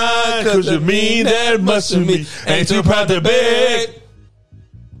don't mind, cause you mean that much to me. Ain't too proud to beg.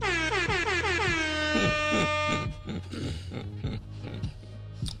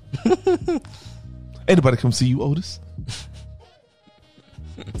 Ain't nobody come see you, Otis.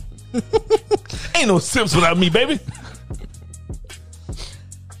 Ain't no Sims without me, baby.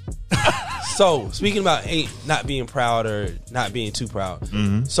 So, speaking about not being proud or not being too proud.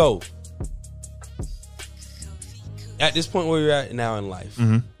 Mm-hmm. So, at this point where you're at now in life,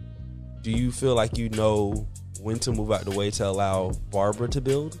 do you feel like you know when to move out the way to allow Barbara to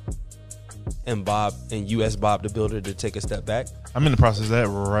build and you as Bob the Builder to take a step back? I'm in the process of that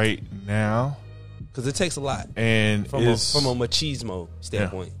right now. Because it takes a lot. And from a machismo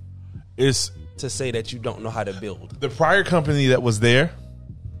standpoint. Yeah. It's to say that you don't know how to build. The prior company that was there,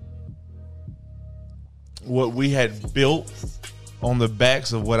 what we had built on the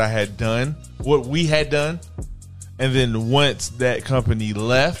backs of what I had done, what we had done, and then once that company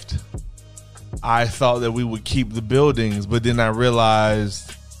left, I thought that we would keep the buildings, but then I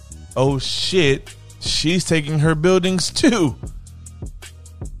realized, oh shit, she's taking her buildings too.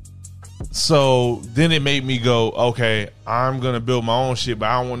 So then it made me go, okay, I'm going to build my own shit, but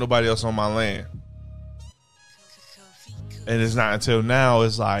I don't want nobody else on my land. And it's not until now,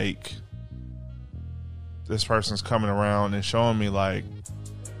 it's like, this person's coming around and showing me like,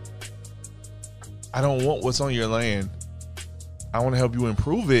 I don't want what's on your land. I want to help you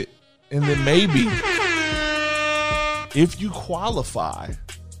improve it. And then maybe, if you qualify,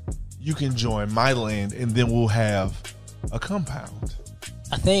 you can join my land and then we'll have a compound.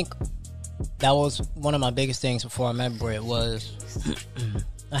 I think that was one of my biggest things before I met Britt was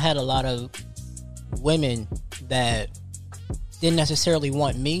I had a lot of women that didn't necessarily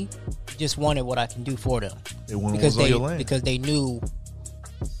want me, just wanted what I can do for them. They wanted what's on your land. Because they knew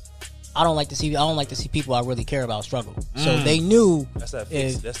I don't like to see people I really care about struggle. So they knew That's that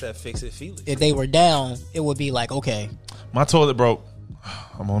fix it Felix. if they were down, it would be like, okay, My toilet broke.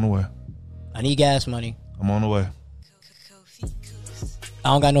 I'm on the way. I need gas money. I'm on the way. I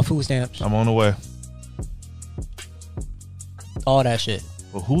don't got no food stamps. I'm on the way. All that shit.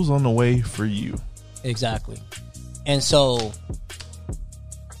 But who's on the way for you? Exactly. And so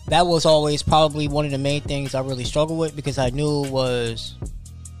that was always probably one of the main things I really struggled with, because I knew it was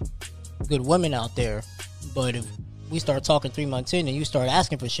good women out there. But if we start talking 3 months in and you start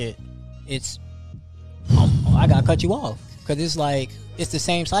asking for shit, it's I gotta cut you off, because it's like it's the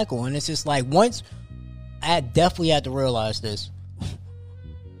same cycle. And it's just like, once I definitely had to realize this.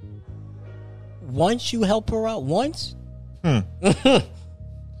 Once you help her out once, My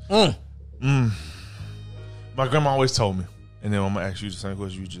grandma always told me, and then I'm gonna ask you the same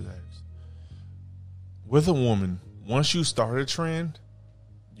question you just asked. With a woman, once you start a trend,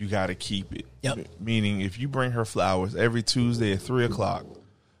 you gotta keep it. Yep. Meaning, if you bring her flowers every Tuesday at 3:00,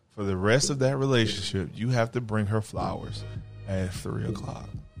 for the rest of that relationship, you have to bring her flowers at 3:00.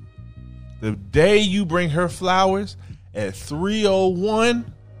 The day you bring her flowers at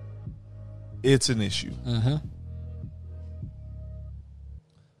 3:01, it's an issue.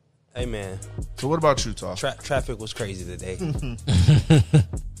 Hey man, So what about you, Toss? traffic was crazy today.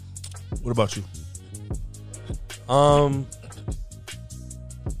 What about you?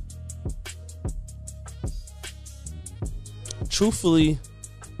 Truthfully,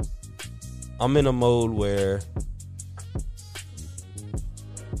 I'm in a mode where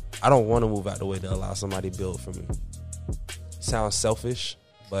I don't want to move out the way to allow somebody to build for me. Sounds selfish,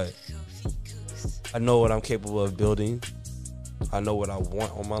 but I know what I'm capable of building. I know what I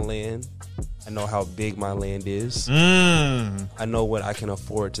want on my land. I know how big my land is. I know what I can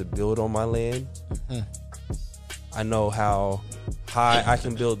afford to build on my land. I know how high I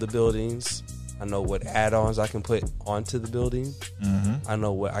can build the buildings. I know what add-ons I can put onto the building. I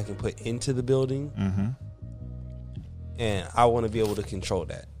know what I can put into the building. And I want to be able to control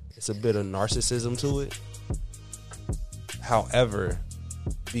that. It's a bit of narcissism to it. However,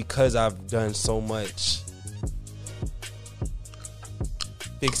 because I've done so much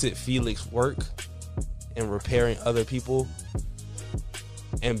fix-it Felix work and repairing other people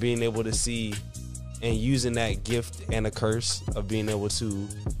and being able to see and using that gift and a curse of being able to,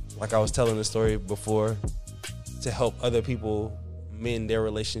 like I was telling the story before, to help other people mend their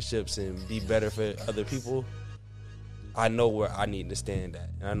relationships and be better for other people, I know where I need to stand at,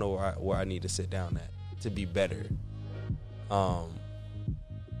 and I know where I need to sit down at to be better.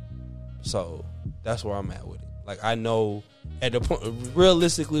 So that's where I'm at with it. Like, I know at the point,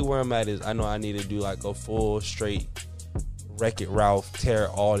 realistically, where I'm at is I know I need to do like a full straight Wreck-It Ralph, tear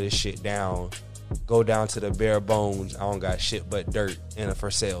all this shit down, go down to the bare bones. I don't got shit but dirt and a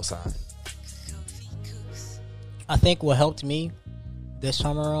for sale sign. I think what helped me this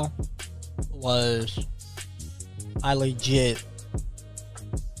time around was I legit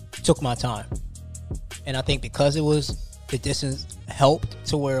took my time. And I think because it was the distance helped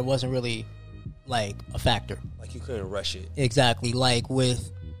to where it wasn't really like a factor. Like, you couldn't rush it. Exactly. Like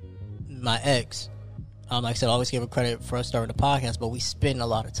with my ex, like I said, I always give her credit for us starting the podcast, but we spent a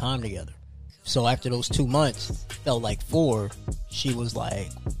lot of time together. So after those 2 months, felt like 4, she was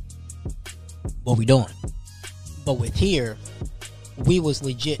like, what we doing? But with here, we was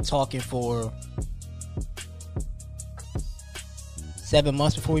legit talking for 7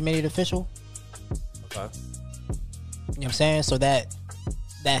 months before we made it official. Okay. You know what I'm saying? So that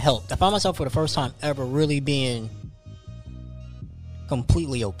helped. I found myself for the first time ever really being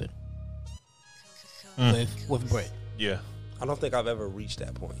completely open with Britt. Yeah. I don't think I've ever reached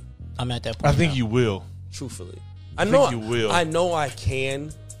that point. I'm at that point. I think now. you will. Truthfully, I think you will. I know I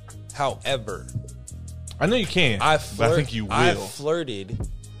can. However, I know you can. But I think you will. I flirted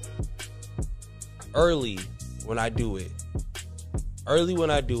early when I do it. Early when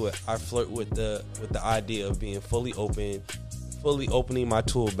I do it, I flirt with the idea of being fully open, fully opening my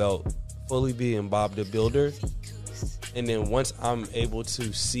tool belt, fully being Bob the Builder. And then once I'm able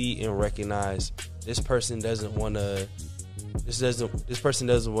to see and recognize this person doesn't want to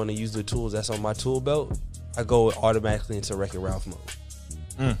use the tools that's on my tool belt, I go automatically into Wreck-It Ralph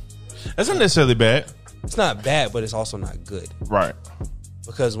mode. That's not necessarily bad. It's not bad, but it's also not good. Right.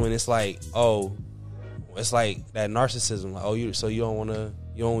 Because when it's like, oh, it's like that narcissism. Like, oh, you don't want to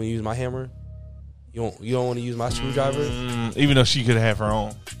use my hammer? You don't want to use my screwdriver? Even though she could have her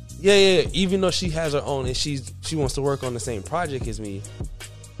own. Yeah. Even though she has her own and she wants to work on the same project as me,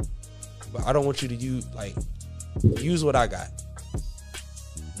 but I don't want you to use what I got.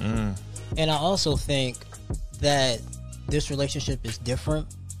 And I also think that this relationship is different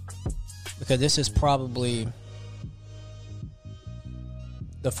because this is probably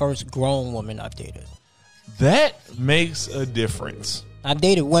the first grown woman I've dated. That makes a difference. I've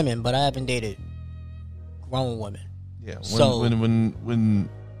dated women, but I haven't dated grown women. Yeah.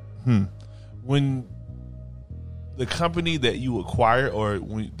 When the company that you acquire or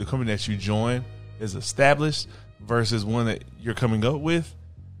when the company that you join is established versus one that you're coming up with,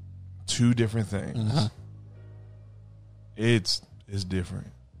 two different things. Mm-hmm. It's different.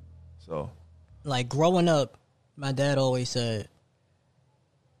 So, like growing up, my dad always said,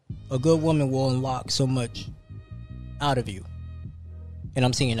 a good woman will unlock so much out of you. And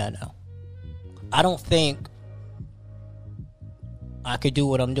I'm seeing that now. I don't think I could do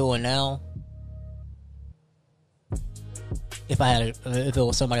what I'm doing now if it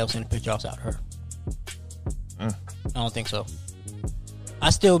was somebody else in the picture outside of her. I don't think so.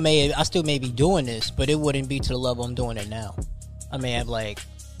 I still may be doing this, but it wouldn't be to the level I'm doing it now. I may have like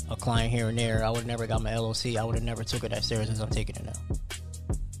a client here and there. I would have never got my LLC. I would have never took it as serious as I'm taking it now.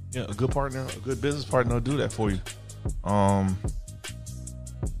 Yeah, a good partner, a good business partner will do that for you. I'm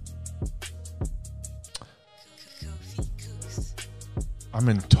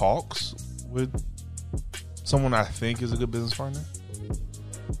in talks with someone I think is a good business partner,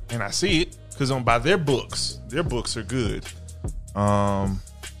 and I see it because by their books are good.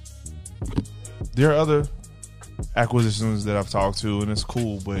 There are other acquisitions that I've talked to, and it's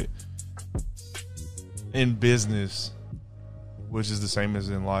cool, but in business, which is the same as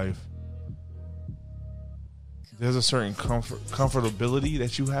in life, there's a certain comfortability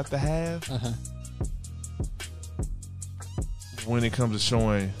that you have to have when it comes to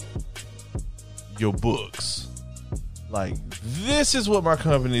showing your books. Like, this is what my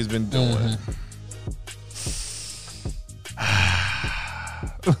company has been doing.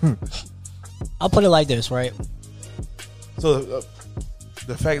 I'll put it like this, right? So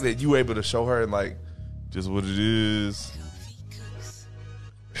the fact that you were able to show her and like just what it is,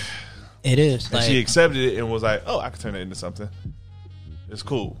 it is. And like, she accepted it and was like, "Oh, I can turn it into something." It's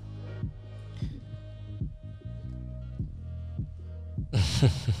cool.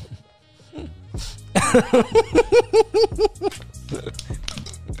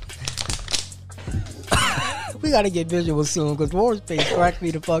 We gotta get visual soon because Warren's face cracked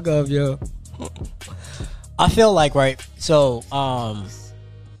me the fuck up, yo. I feel like, right, so I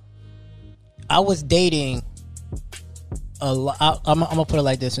was dating a lot. I'm gonna put it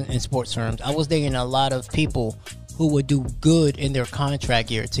like this in sports terms. I was dating a lot of people who would do good in their contract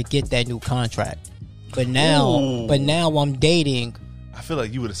year to get that new contract. But now I'm dating. I feel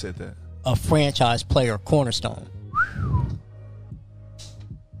like you would have said that. A franchise player cornerstone.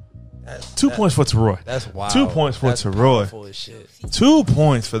 2 points for Teroy. That's wild. 2 points for Teroy. 2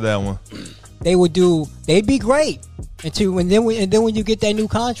 points for that one. They'd be great and then when you get that new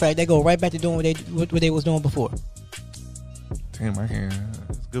contract, they go right back to doing what they was doing before. Damn, I can't.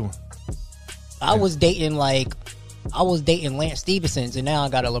 That's a good one. I was dating Lance Stephenson's, and now I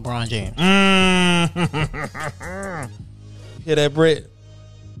got a LeBron James. Hear that, Brett?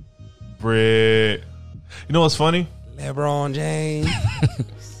 You know what's funny? LeBron James. You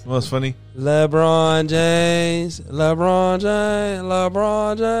know what's funny? LeBron James.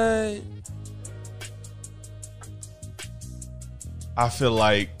 I feel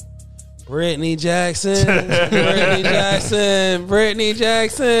like Brittany Jackson. I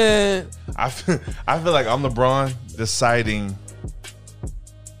feel like I'm LeBron deciding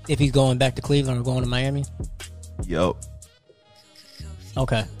if he's going back to Cleveland or going to Miami. Yup.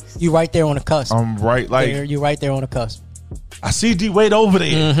 Okay, you right there on the cusp. I'm right, like you right there on the cusp. I see D Wade over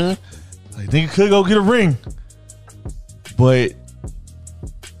there. Mm-hmm. Like, nigga could go get a ring, but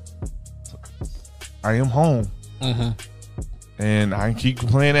I am home, and I can keep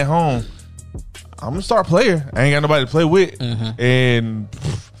playing at home. I'm a star player. I ain't got nobody to play with, and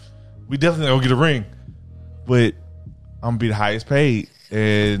we definitely gonna get a ring. But I'm gonna be the highest paid,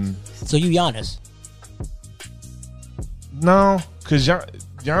 and so you Giannis? No, because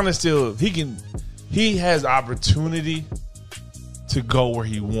Giannis still he has opportunity to go where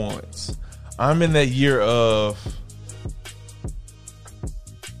he wants. I'm in that year of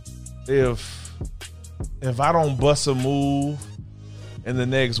if I don't bust a move in the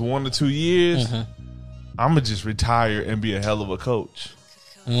next 1 to 2 years, I'm gonna just retire and be a hell of a coach.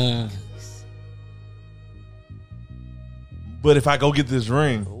 But if I go get this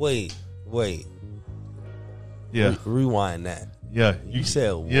ring, wait, yeah, rewind that. Yeah, you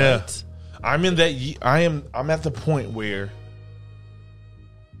said what? Yeah, I'm in that. I'm at the point where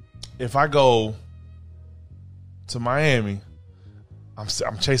if I go to Miami, I'm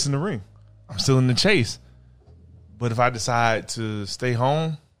chasing the ring. I'm still in the chase. But if I decide to stay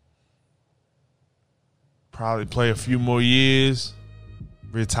home, probably play a few more years,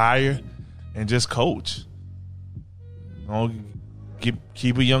 retire, and just coach. You know,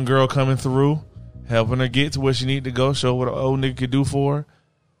 keep a young girl coming through, helping her get to where she need to go, show what an old nigga could do for her.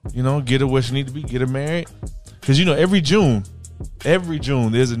 You know, get her where she need to be, get her married. Because, you know, every June,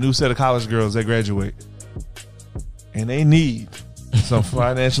 there's a new set of college girls that graduate. And they need some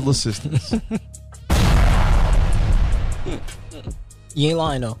financial assistance. You ain't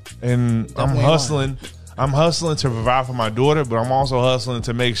lying, though. And Definitely I'm hustling. I'm hustling to provide for my daughter, but I'm also hustling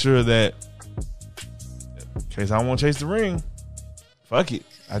to make sure that in case I want to chase the ring, fuck it.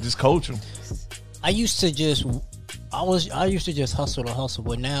 I just coach them. I used to just hustle the hustle,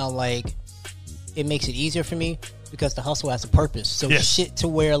 but now, like, it makes it easier for me because the hustle has a purpose. So Yes. shit to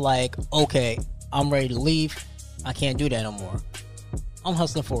where, like, okay, I'm ready to leave. I can't do that no more. I'm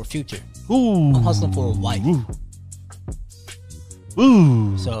hustling for a future. Ooh. I'm hustling for a wife.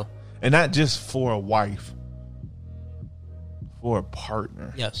 Ooh. So, And not just for a wife, for a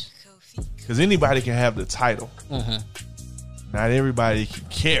partner. yes. Because anybody can have the title. Mm-hmm. Not everybody can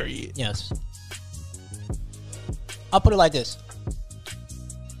carry it. Yes. I'll put it like this.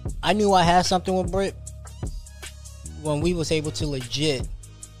 I knew I had something with Britt when we was able to legit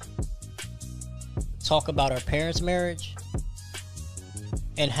talk about our parents' marriage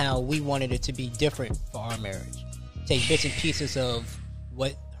and how we wanted it to be different for our marriage. Take bits and pieces of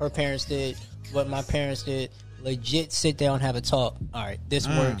what her parents did, what my parents did, legit sit down, have a talk. All right, this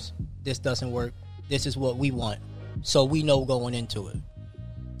works, this doesn't work, this is what we want. So we know going into it.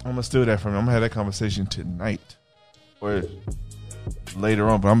 I'm gonna steal that from you. I'm gonna have that conversation tonight or later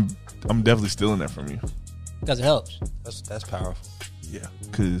on, but I'm definitely stealing that from you. Because it helps. That's powerful. Yeah,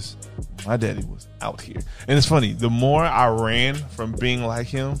 because my daddy was out here, and it's funny. The more I ran from being like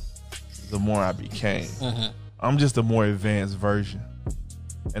him, the more I became. Mm-hmm. I'm just a more advanced version,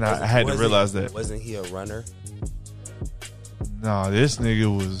 and I had to realize that. Wasn't he a runner? Nah, this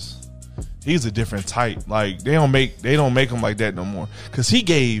nigga was. He's a different type. Like they don't make him like that no more. Cause he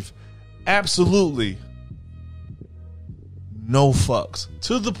gave absolutely no fucks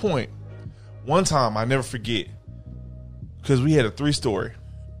to the point. One time I never forget, because we had a 3-story.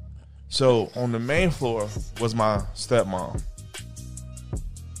 So on the main floor was my stepmom.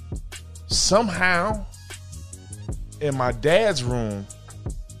 Somehow, in my dad's room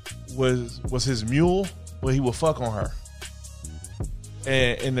was his mule, where he would fuck on her.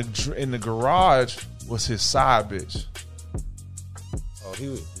 And in the garage was his side bitch. Oh, he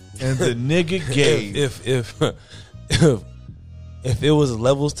was. And the nigga gave if it was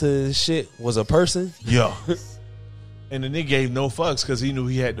levels to this shit, was a person. yeah. And the nigga gave no fucks because he knew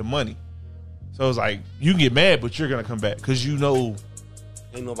he had the money. So it was like, you can get mad, but you're gonna come back because you know.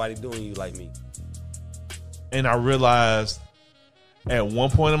 Ain't nobody doing you like me. And I realized at one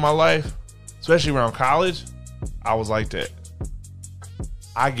point in my life, especially around college, I was like that.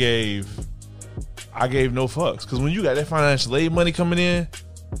 I gave no fucks because when you got that financial aid money coming in,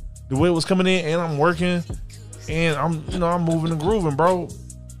 the way it was coming in, and I'm working, and I'm moving and grooving, bro.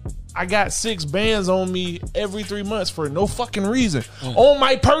 I got 6 bands on me every 3 months for no fucking reason on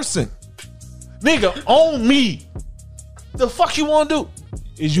my person, nigga, on me. The fuck you want to do?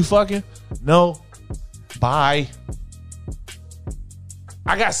 Is you fucking? No. Bye.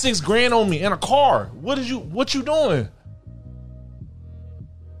 I got $6,000 on me and a car. What you doing?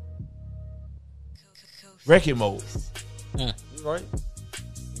 Wreck-It mode. You right?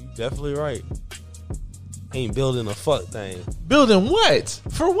 You definitely right. Ain't building a fuck thing. Building what?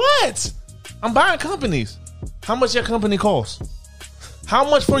 For what? I'm buying companies. How much your company costs? How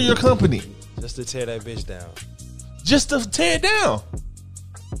much for your company? Just to tear that bitch down. Just to tear it down.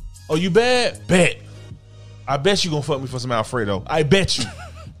 Oh, you bad? Bet. I bet you gonna fuck me for some Alfredo. I bet you.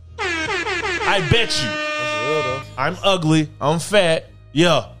 I bet you. That's real though. I'm ugly. I'm fat.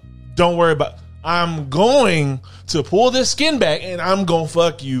 Yeah. Don't worry about. I'm going to pull this skin back and I'm gonna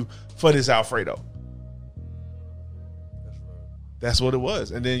fuck you for this Alfredo. That's what it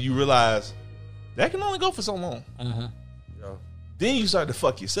was. And then you realize that can only go for so long. Mm-hmm. Yeah. Then you start to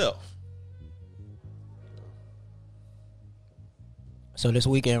fuck yourself. So this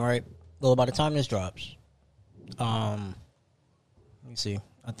weekend, right? Well, by the time this drops, let me see.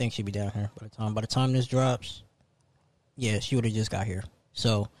 I think she'll be down here by the time this drops. Yeah, she would have just got here.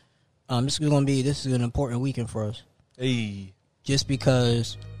 So, this is an important weekend for us. Hey. Just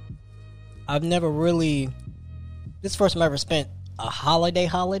because I've never really, this is the first time I ever spent a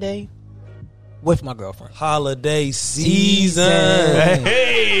holiday with my girlfriend. Holiday season.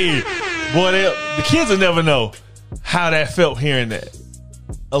 Hey. Boy, the kids will never know how that felt hearing that.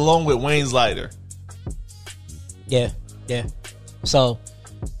 Along with Wayne's lighter. Yeah. So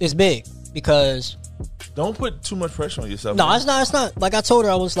it's big because Don't put too much pressure on yourself. No, man. it's not. It's not. Like I told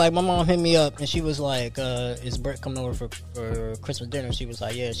her, I was like, my mom hit me up and she was like, "Is Brett coming over for Christmas dinner?" She was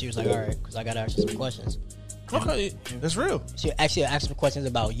like, "Yeah." She was like, "All right," because I got to ask you some questions. Okay, that's real. She actually asked me questions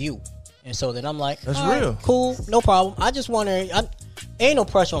about you, and so then I'm like, That's all right, real. cool, no problem. I just want to. Ain't no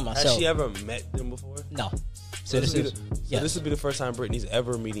pressure on myself. Has she ever met them before? No. So this yes. would be the first time Brittany's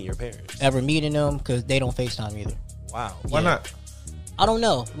ever meeting your parents. Ever meeting them because they don't FaceTime either. Wow. Why not? I don't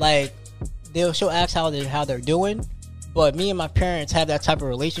know. Like she'll ask how they're doing, but me and my parents have that type of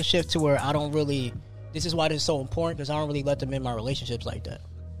relationship to where I don't really. This is why this is so important because I don't really let them in my relationships like that.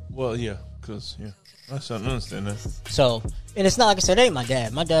 Well, yeah, because I understand that. So, and it's not like I said, it ain't my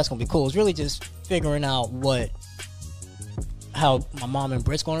dad. My dad's gonna be cool. It's really just figuring out how my mom and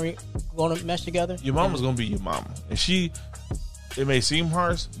Britt's gonna mesh together. Your mama's gonna be your mama, and it may seem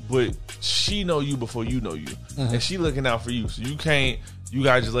harsh, but she know you before you know you, and she looking out for you. So you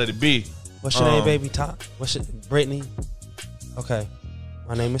gotta just let it be. What's your name, baby? What's your Brittany? Okay,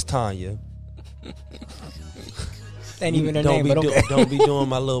 my name is Tanya. Ain't even her name, but okay. Don't be doing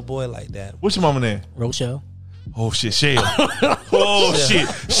my little boy like that. What's your mama name? Rochelle. Oh shit, Shell. Oh shit,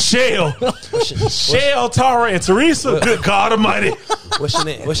 Shell. Shell, Tara, and Teresa. Good God Almighty. What's your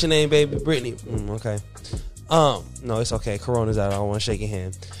name? What's your name, baby? Brittany. Okay. No, it's okay. Corona's out. I don't want to shake your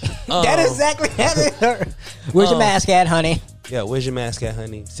hand. That is exactly her. Where's your mask at, honey? Yeah, where's your mask at,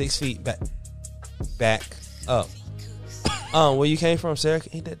 honey? 6 feet back up. Where you came from, Sarah?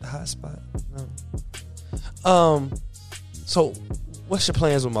 Ain't that the hot spot? No. So, what's your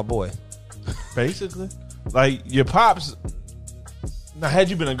plans with my boy? Basically, like your pops. Now, had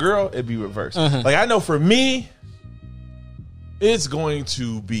you been a girl, it'd be reversed. Like I know for me, it's going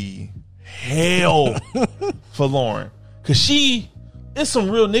to be hell for Lauren because it's some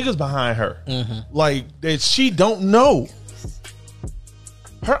real niggas behind her, like that she don't know.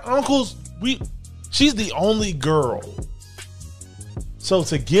 Her uncles, she's the only girl. So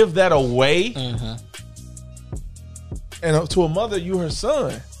to give that away, and to a mother, you her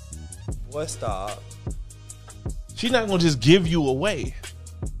son. Boy, stop. She's not gonna just give you away.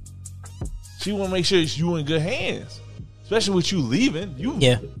 She wanna make sure you in good hands, especially with you leaving. You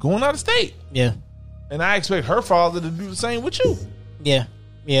going out of state. Yeah, and I expect her father to do the same with you. Yeah.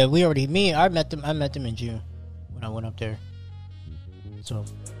 I met them in June when I went up there. So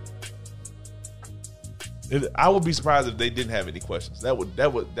I would be surprised if they didn't have any questions. That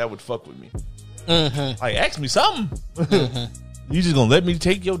would fuck with me. Like, ask me something. You just gonna let me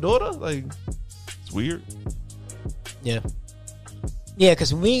take your daughter? Like, it's weird. Yeah,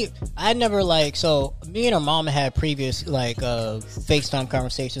 because I never me and her mom had previous FaceTime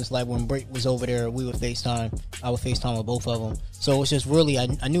conversations. Like when Britt was over there, we would FaceTime. I would FaceTime with both of them. So it was just really, I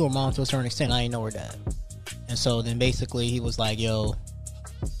knew her mom to a certain extent. I didn't know her dad. And so then basically he was like, "Yo,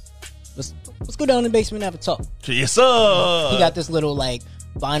 let's go down in the basement and have a talk." Yes, sir. He got this little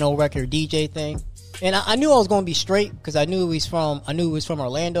vinyl record DJ thing. And I knew I was going to be straight because I knew he was from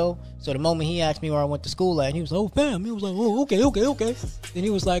Orlando. So the moment he asked me where I went to school at, and he was like, "Oh, fam." He was like, "Oh, okay." Then he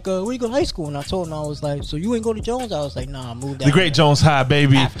was like, "Where you go to high school?" And I told him, I was like, "So you ain't go to Jones?" I was like, "Nah, I moved down." The great Jones High,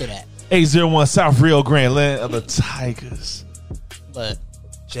 baby. After that. 801 South Rio Grande, land of the Tigers. But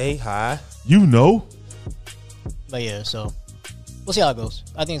J High. You know. But yeah, so we'll see how it goes.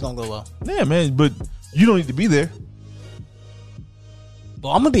 I think it's going to go well. Yeah, man, but you don't need to be there.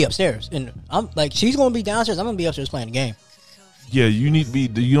 Well, I'm gonna be upstairs, and I'm she's gonna be downstairs. I'm gonna be upstairs playing the game. Yeah, you need to be.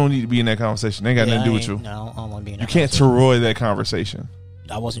 You don't need to be in that conversation. They ain't got nothing to do with you. No, I don't want to be in that. You can't Toroy that conversation.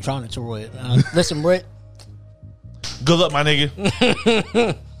 I wasn't trying to Toroy it. Listen, Britt. Good luck, my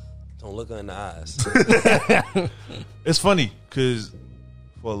nigga. Don't look her in the eyes. It's funny because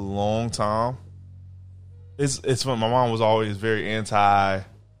for a long time, it's fun. My mom was always very anti.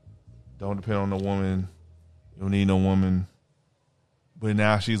 Don't depend on the woman. You don't need no woman. But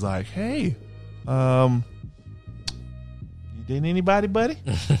now she's like, "Hey, you dating anybody, buddy?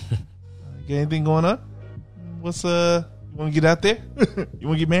 Got anything going on? What's you want to get out there? You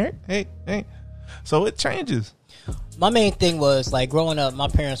want to get married? Hey." So it changes. My main thing was growing up, my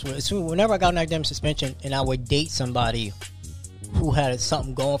parents would, whenever I got an academic suspension and I would date somebody who had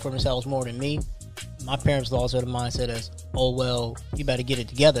something going for themselves more than me, my parents would also have the mindset as, "Oh well, you better get it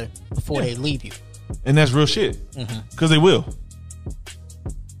together before they leave you." And that's real shit. Because they will.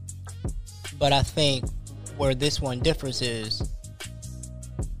 But I think where this one differs is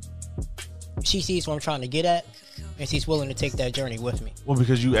she sees what I'm trying to get at, and she's willing to take that journey with me. Well,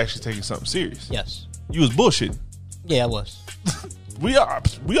 because you actually taking something serious. Yes. You was bullshitting. Yeah, I was. We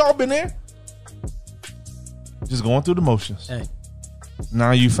all been there. Just going through the motions. Hey.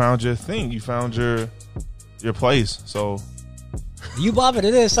 Now you found your thing. You found your place. So You vibing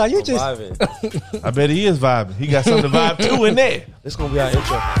to this, son. You I'm just vibing. I bet he is vibing. He got something to vibe too in there. This gonna be our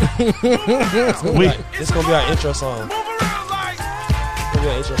intro. This gonna be our intro song. This gonna be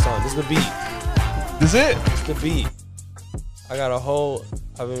our intro song. This is the beat. This it? It's the beat. I got a whole.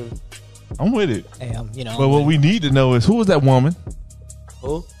 I'm with it. Hey, But what we need to know is who was that woman?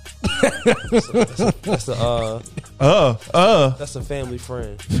 Who? That's a family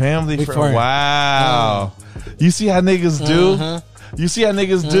friend. Family friend. friend. Wow. You see how niggas do? You see how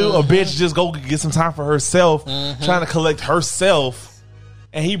niggas do? A bitch just go get some time for herself, trying to collect herself,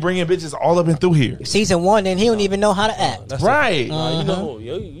 and he bringing bitches all up and through here. Season 1, and he don't even know how to act. That's Right.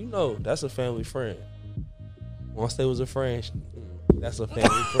 You know, that's a family friend. Once they was a friend, that's a family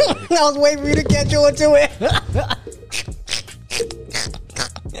friend. I was waiting for you to catch on to it.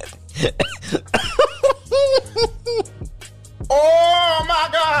 Oh my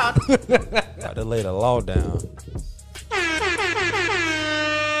God. About to lay the law down.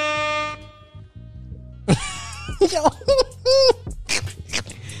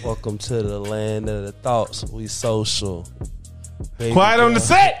 Welcome to the land of the thoughts. We social. Baby Quiet on girl, the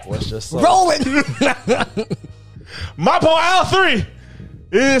set. What's your soul? Rolling. My point aisle 3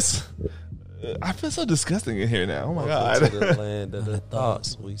 is. I feel so disgusting in here now. Oh my Welcome to God. the land of the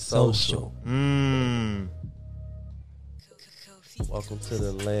thoughts. We social. Welcome to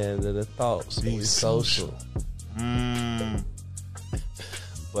the land of the thoughts. We social.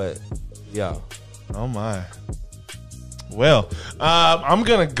 But yeah. Oh my. Well, I'm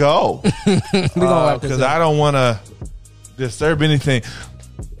gonna go because I don't want to disturb anything.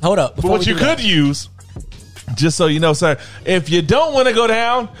 Hold up. But what you could use, just so you know, sir, if you don't want to go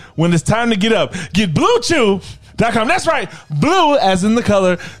down when it's time to get up, get BlueChew.com. That's right, blue as in the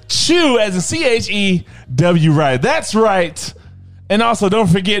color, chew as in CHEW. Right, that's right. And also, don't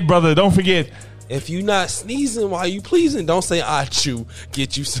forget, brother, don't forget. If you not sneezing while you pleasing, don't say I chew.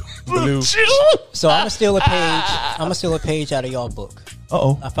 Get you some blue. Chew. So I'm gonna steal a page. I'm gonna steal a page out of y'all book.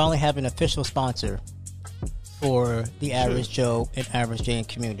 Uh-oh. I finally have an official sponsor for the Average Joe and Average Jane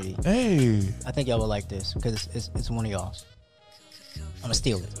community. Hey. I think y'all would like this because it's one of y'all's. I'm gonna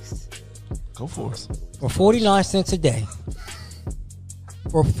steal it. Go for it. For 49 cents a day.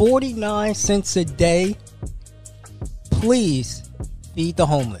 For 49 cents a day, please feed the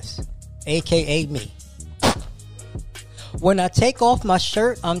homeless, aka me. When I take off my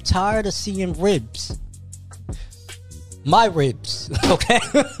shirt, I'm tired of seeing ribs. My ribs, okay?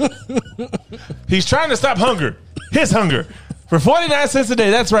 He's trying to stop hunger. His hunger. For 49 cents a day,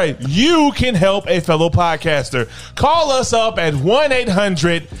 that's right. You can help a fellow podcaster. Call us up at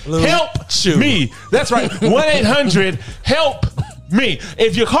 1-800-HELP-ME. That's right. 1-800-HELP-ME.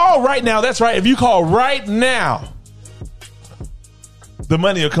 If you call right now, that's right. If you call right now, the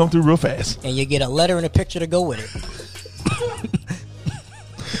money will come through real fast. And you get a letter and a picture to go with it.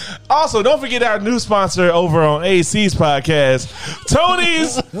 Also, don't forget our new sponsor over on AC's podcast,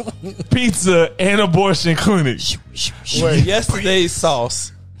 Tony's Pizza and Abortion Clinic. Where yesterday's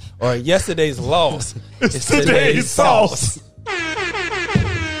sauce or yesterday's loss is Today's sauce.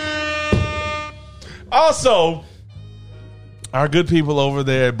 Also, our good people over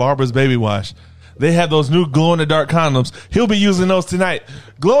there at Barbara's Baby Wash, they have those new glow-in-the-dark condoms. He'll be using those tonight.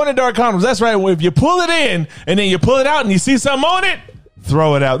 Glow-in-the-dark condoms. That's right. If you pull it in and then you pull it out and you see something on it,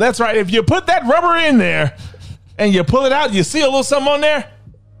 throw it out. That's right. If you put that rubber in there and you pull it out, you see a little something on there,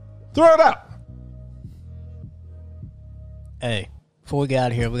 throw it out. Hey, before we get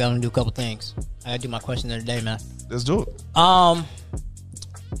out of here, we gotta do a couple things. I gotta do my question of the day, man. Let's do it.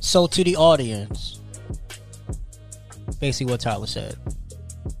 So to the audience, basically what Tyler said.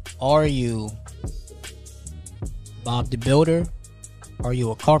 Are you Bob the Builder? Are you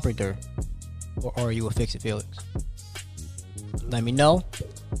a carpenter? Or are you a Fix-It Felix? Let me know.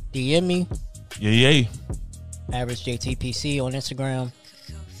 DM me. Yeah. Average JTPC on Instagram.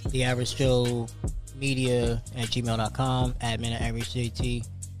 The Average Joe Media at gmail.com. Admin at Average JT.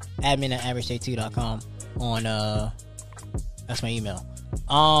 Admin at AverageJT.com on that's my email. Be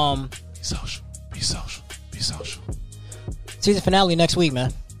social. Be social. Be social. Season finale next week,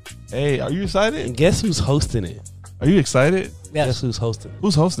 man. Hey, are you excited? And guess who's hosting it? Are you excited? Yes. Guess who's hosting?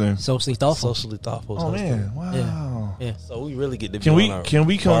 Who's hosting? Socially thoughtful. Socially thoughtful. Oh hosting. man! Wow. Yeah. So we really get to be Can we- on our can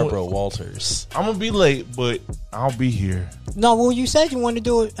we come Barbara Walters? I'm gonna be late, but I'll be here. No, well, you said you wanted to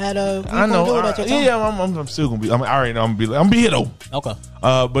do it at I know. Do it at your time. Yeah, I'm still gonna be. I already know I'm gonna be late. I'm gonna be here though. Okay.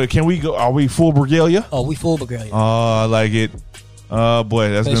 But can we go? Are we full regalia? Oh, we full Bulgaria. I like it. Boy,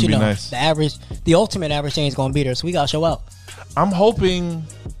 that's But gonna be you know, nice. the ultimate average Jane's gonna be there, so we gotta show up. I'm hoping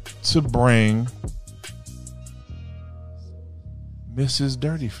to bring Mrs.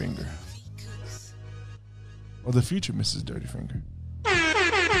 Dirty Finger, or the future Mrs. Dirty Finger.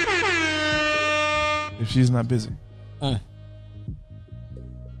 if she's not busy.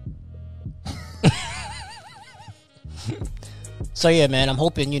 So yeah, man, I'm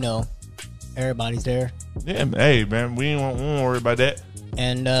hoping everybody's there. Yeah, hey man, we won't worry about that.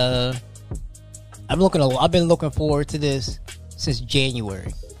 And I've been looking forward to this since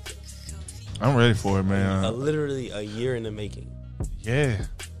January. I'm ready for it, man. Literally a year in the making. Yeah,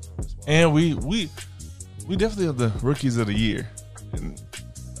 and we definitely are the rookies of the year, and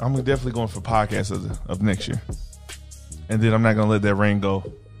I'm definitely going for podcast of next year. And then I'm not gonna let that ring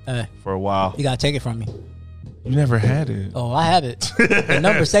go for a while. You gotta take it from me. You never had it. Oh, I have it. The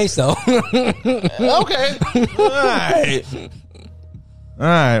numbers say so. Okay. All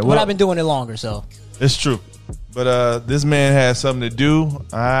right. Well, But I've been doing it longer, so. It's true. But this man has something to do.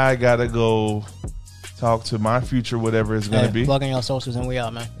 I gotta go talk to my future, whatever it's gonna be. Plug in your socials and we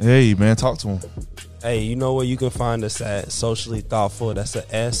out, man. Hey, man, talk to him. Hey, you know where you can find us at? Socially Thoughtful. That's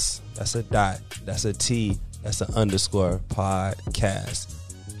a S. That's a dot. That's a T. That's an underscore podcast.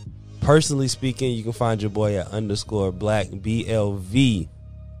 Personally speaking, you can find your boy at underscore black BLVCK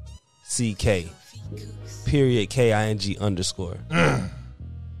period KING underscore.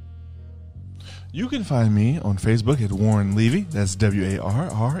 You can find me on Facebook at Warren Levy. That's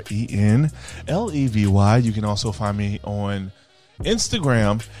WARRENLEVY. You can also find me on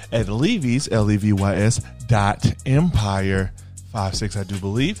Instagram at Levy's LEVYS.empire56, I do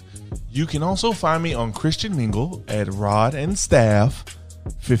believe. You can also find me on Christian Mingle at Rod and Staff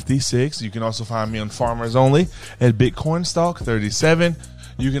 56. You can also find me on Farmers Only at Bitcoin Stalk 37.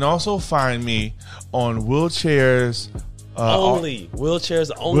 You can also find me on Wheelchairs Only.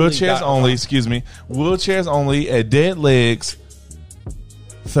 Wheelchairs Only at Dead Legs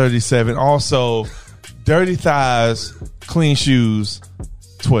 37. Also, Dirty Thighs, Clean Shoes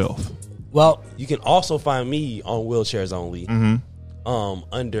 12. Well, you can also find me on Wheelchairs Only.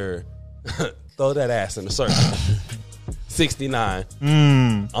 Under throw that ass in the circle. 69.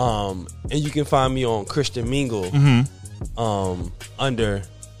 And you can find me on Christian Mingle. Under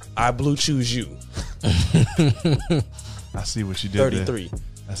I Blue Choose You. I see what you did 33. there.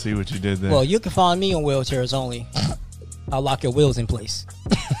 I see what you did there. Well, you can find me on Wheelchairs Only. I'll lock your wheels in place.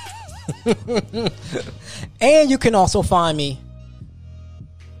 And you can also find me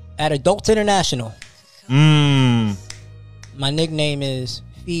at Adults International. My nickname is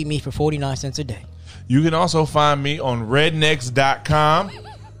Feed Me for 49 cents a day. You can also find me on rednecks.com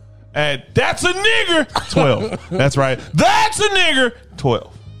at That's a Nigger 12. That's right. That's a Nigger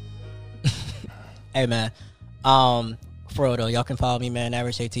 12. Hey, man. For real, though, y'all can follow me, man,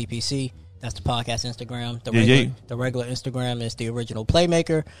 Average ATPC. That's the podcast Instagram. The regular Instagram is The Original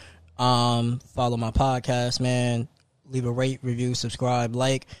Playmaker. Follow my podcast, man. Leave a rate, review, subscribe,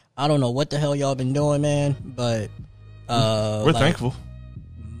 like. I don't know what the hell y'all been doing, man, but we're thankful.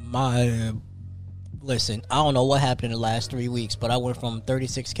 Listen, I don't know what happened in the last 3 weeks, but I went from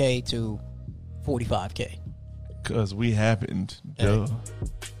 36K to 45K. Because we happened. Duh.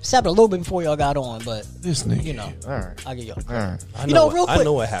 It's happened a little bit before y'all got on, but this nigga. You know, all right. I'll get y'all. All right. Real quick. I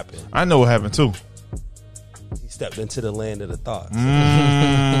know what happened. I know what happened too. He stepped into the land of the thoughts.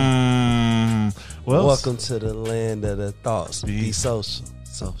 Well, welcome to the land of the thoughts. Be social.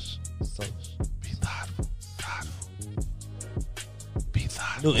 Be thoughtful. Be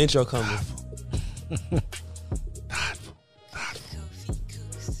thoughtful. New intro coming. Thoughtful.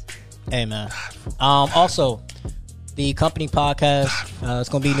 Hey, man. Also, the company podcast, it's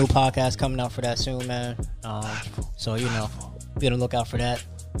going to be a new podcast coming out for that soon, man. So, be on the lookout for that.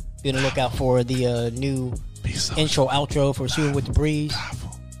 Be on the lookout for the new intro, outro for Shooting with the Breeze.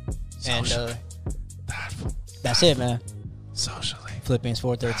 And that's it, man. Socially. Philippians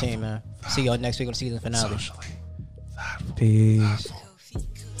 4:13, man. See y'all next week on the season finale. Socially. Peace.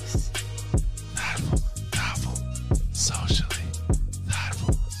 Thoughtful. Socially.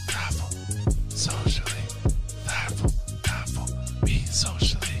 Thoughtful. Socially. Thoughtful. Be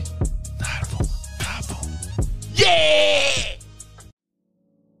socially. Thoughtful. Yeah!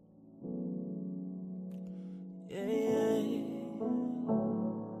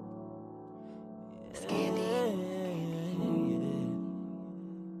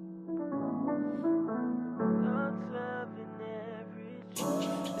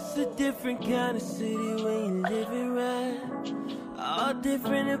 Different kind of city when you live it right. All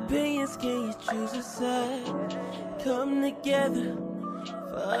different opinions, can you choose a side? Come together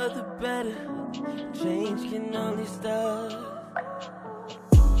for the better. Change can only start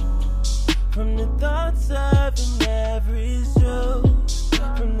from the thoughts of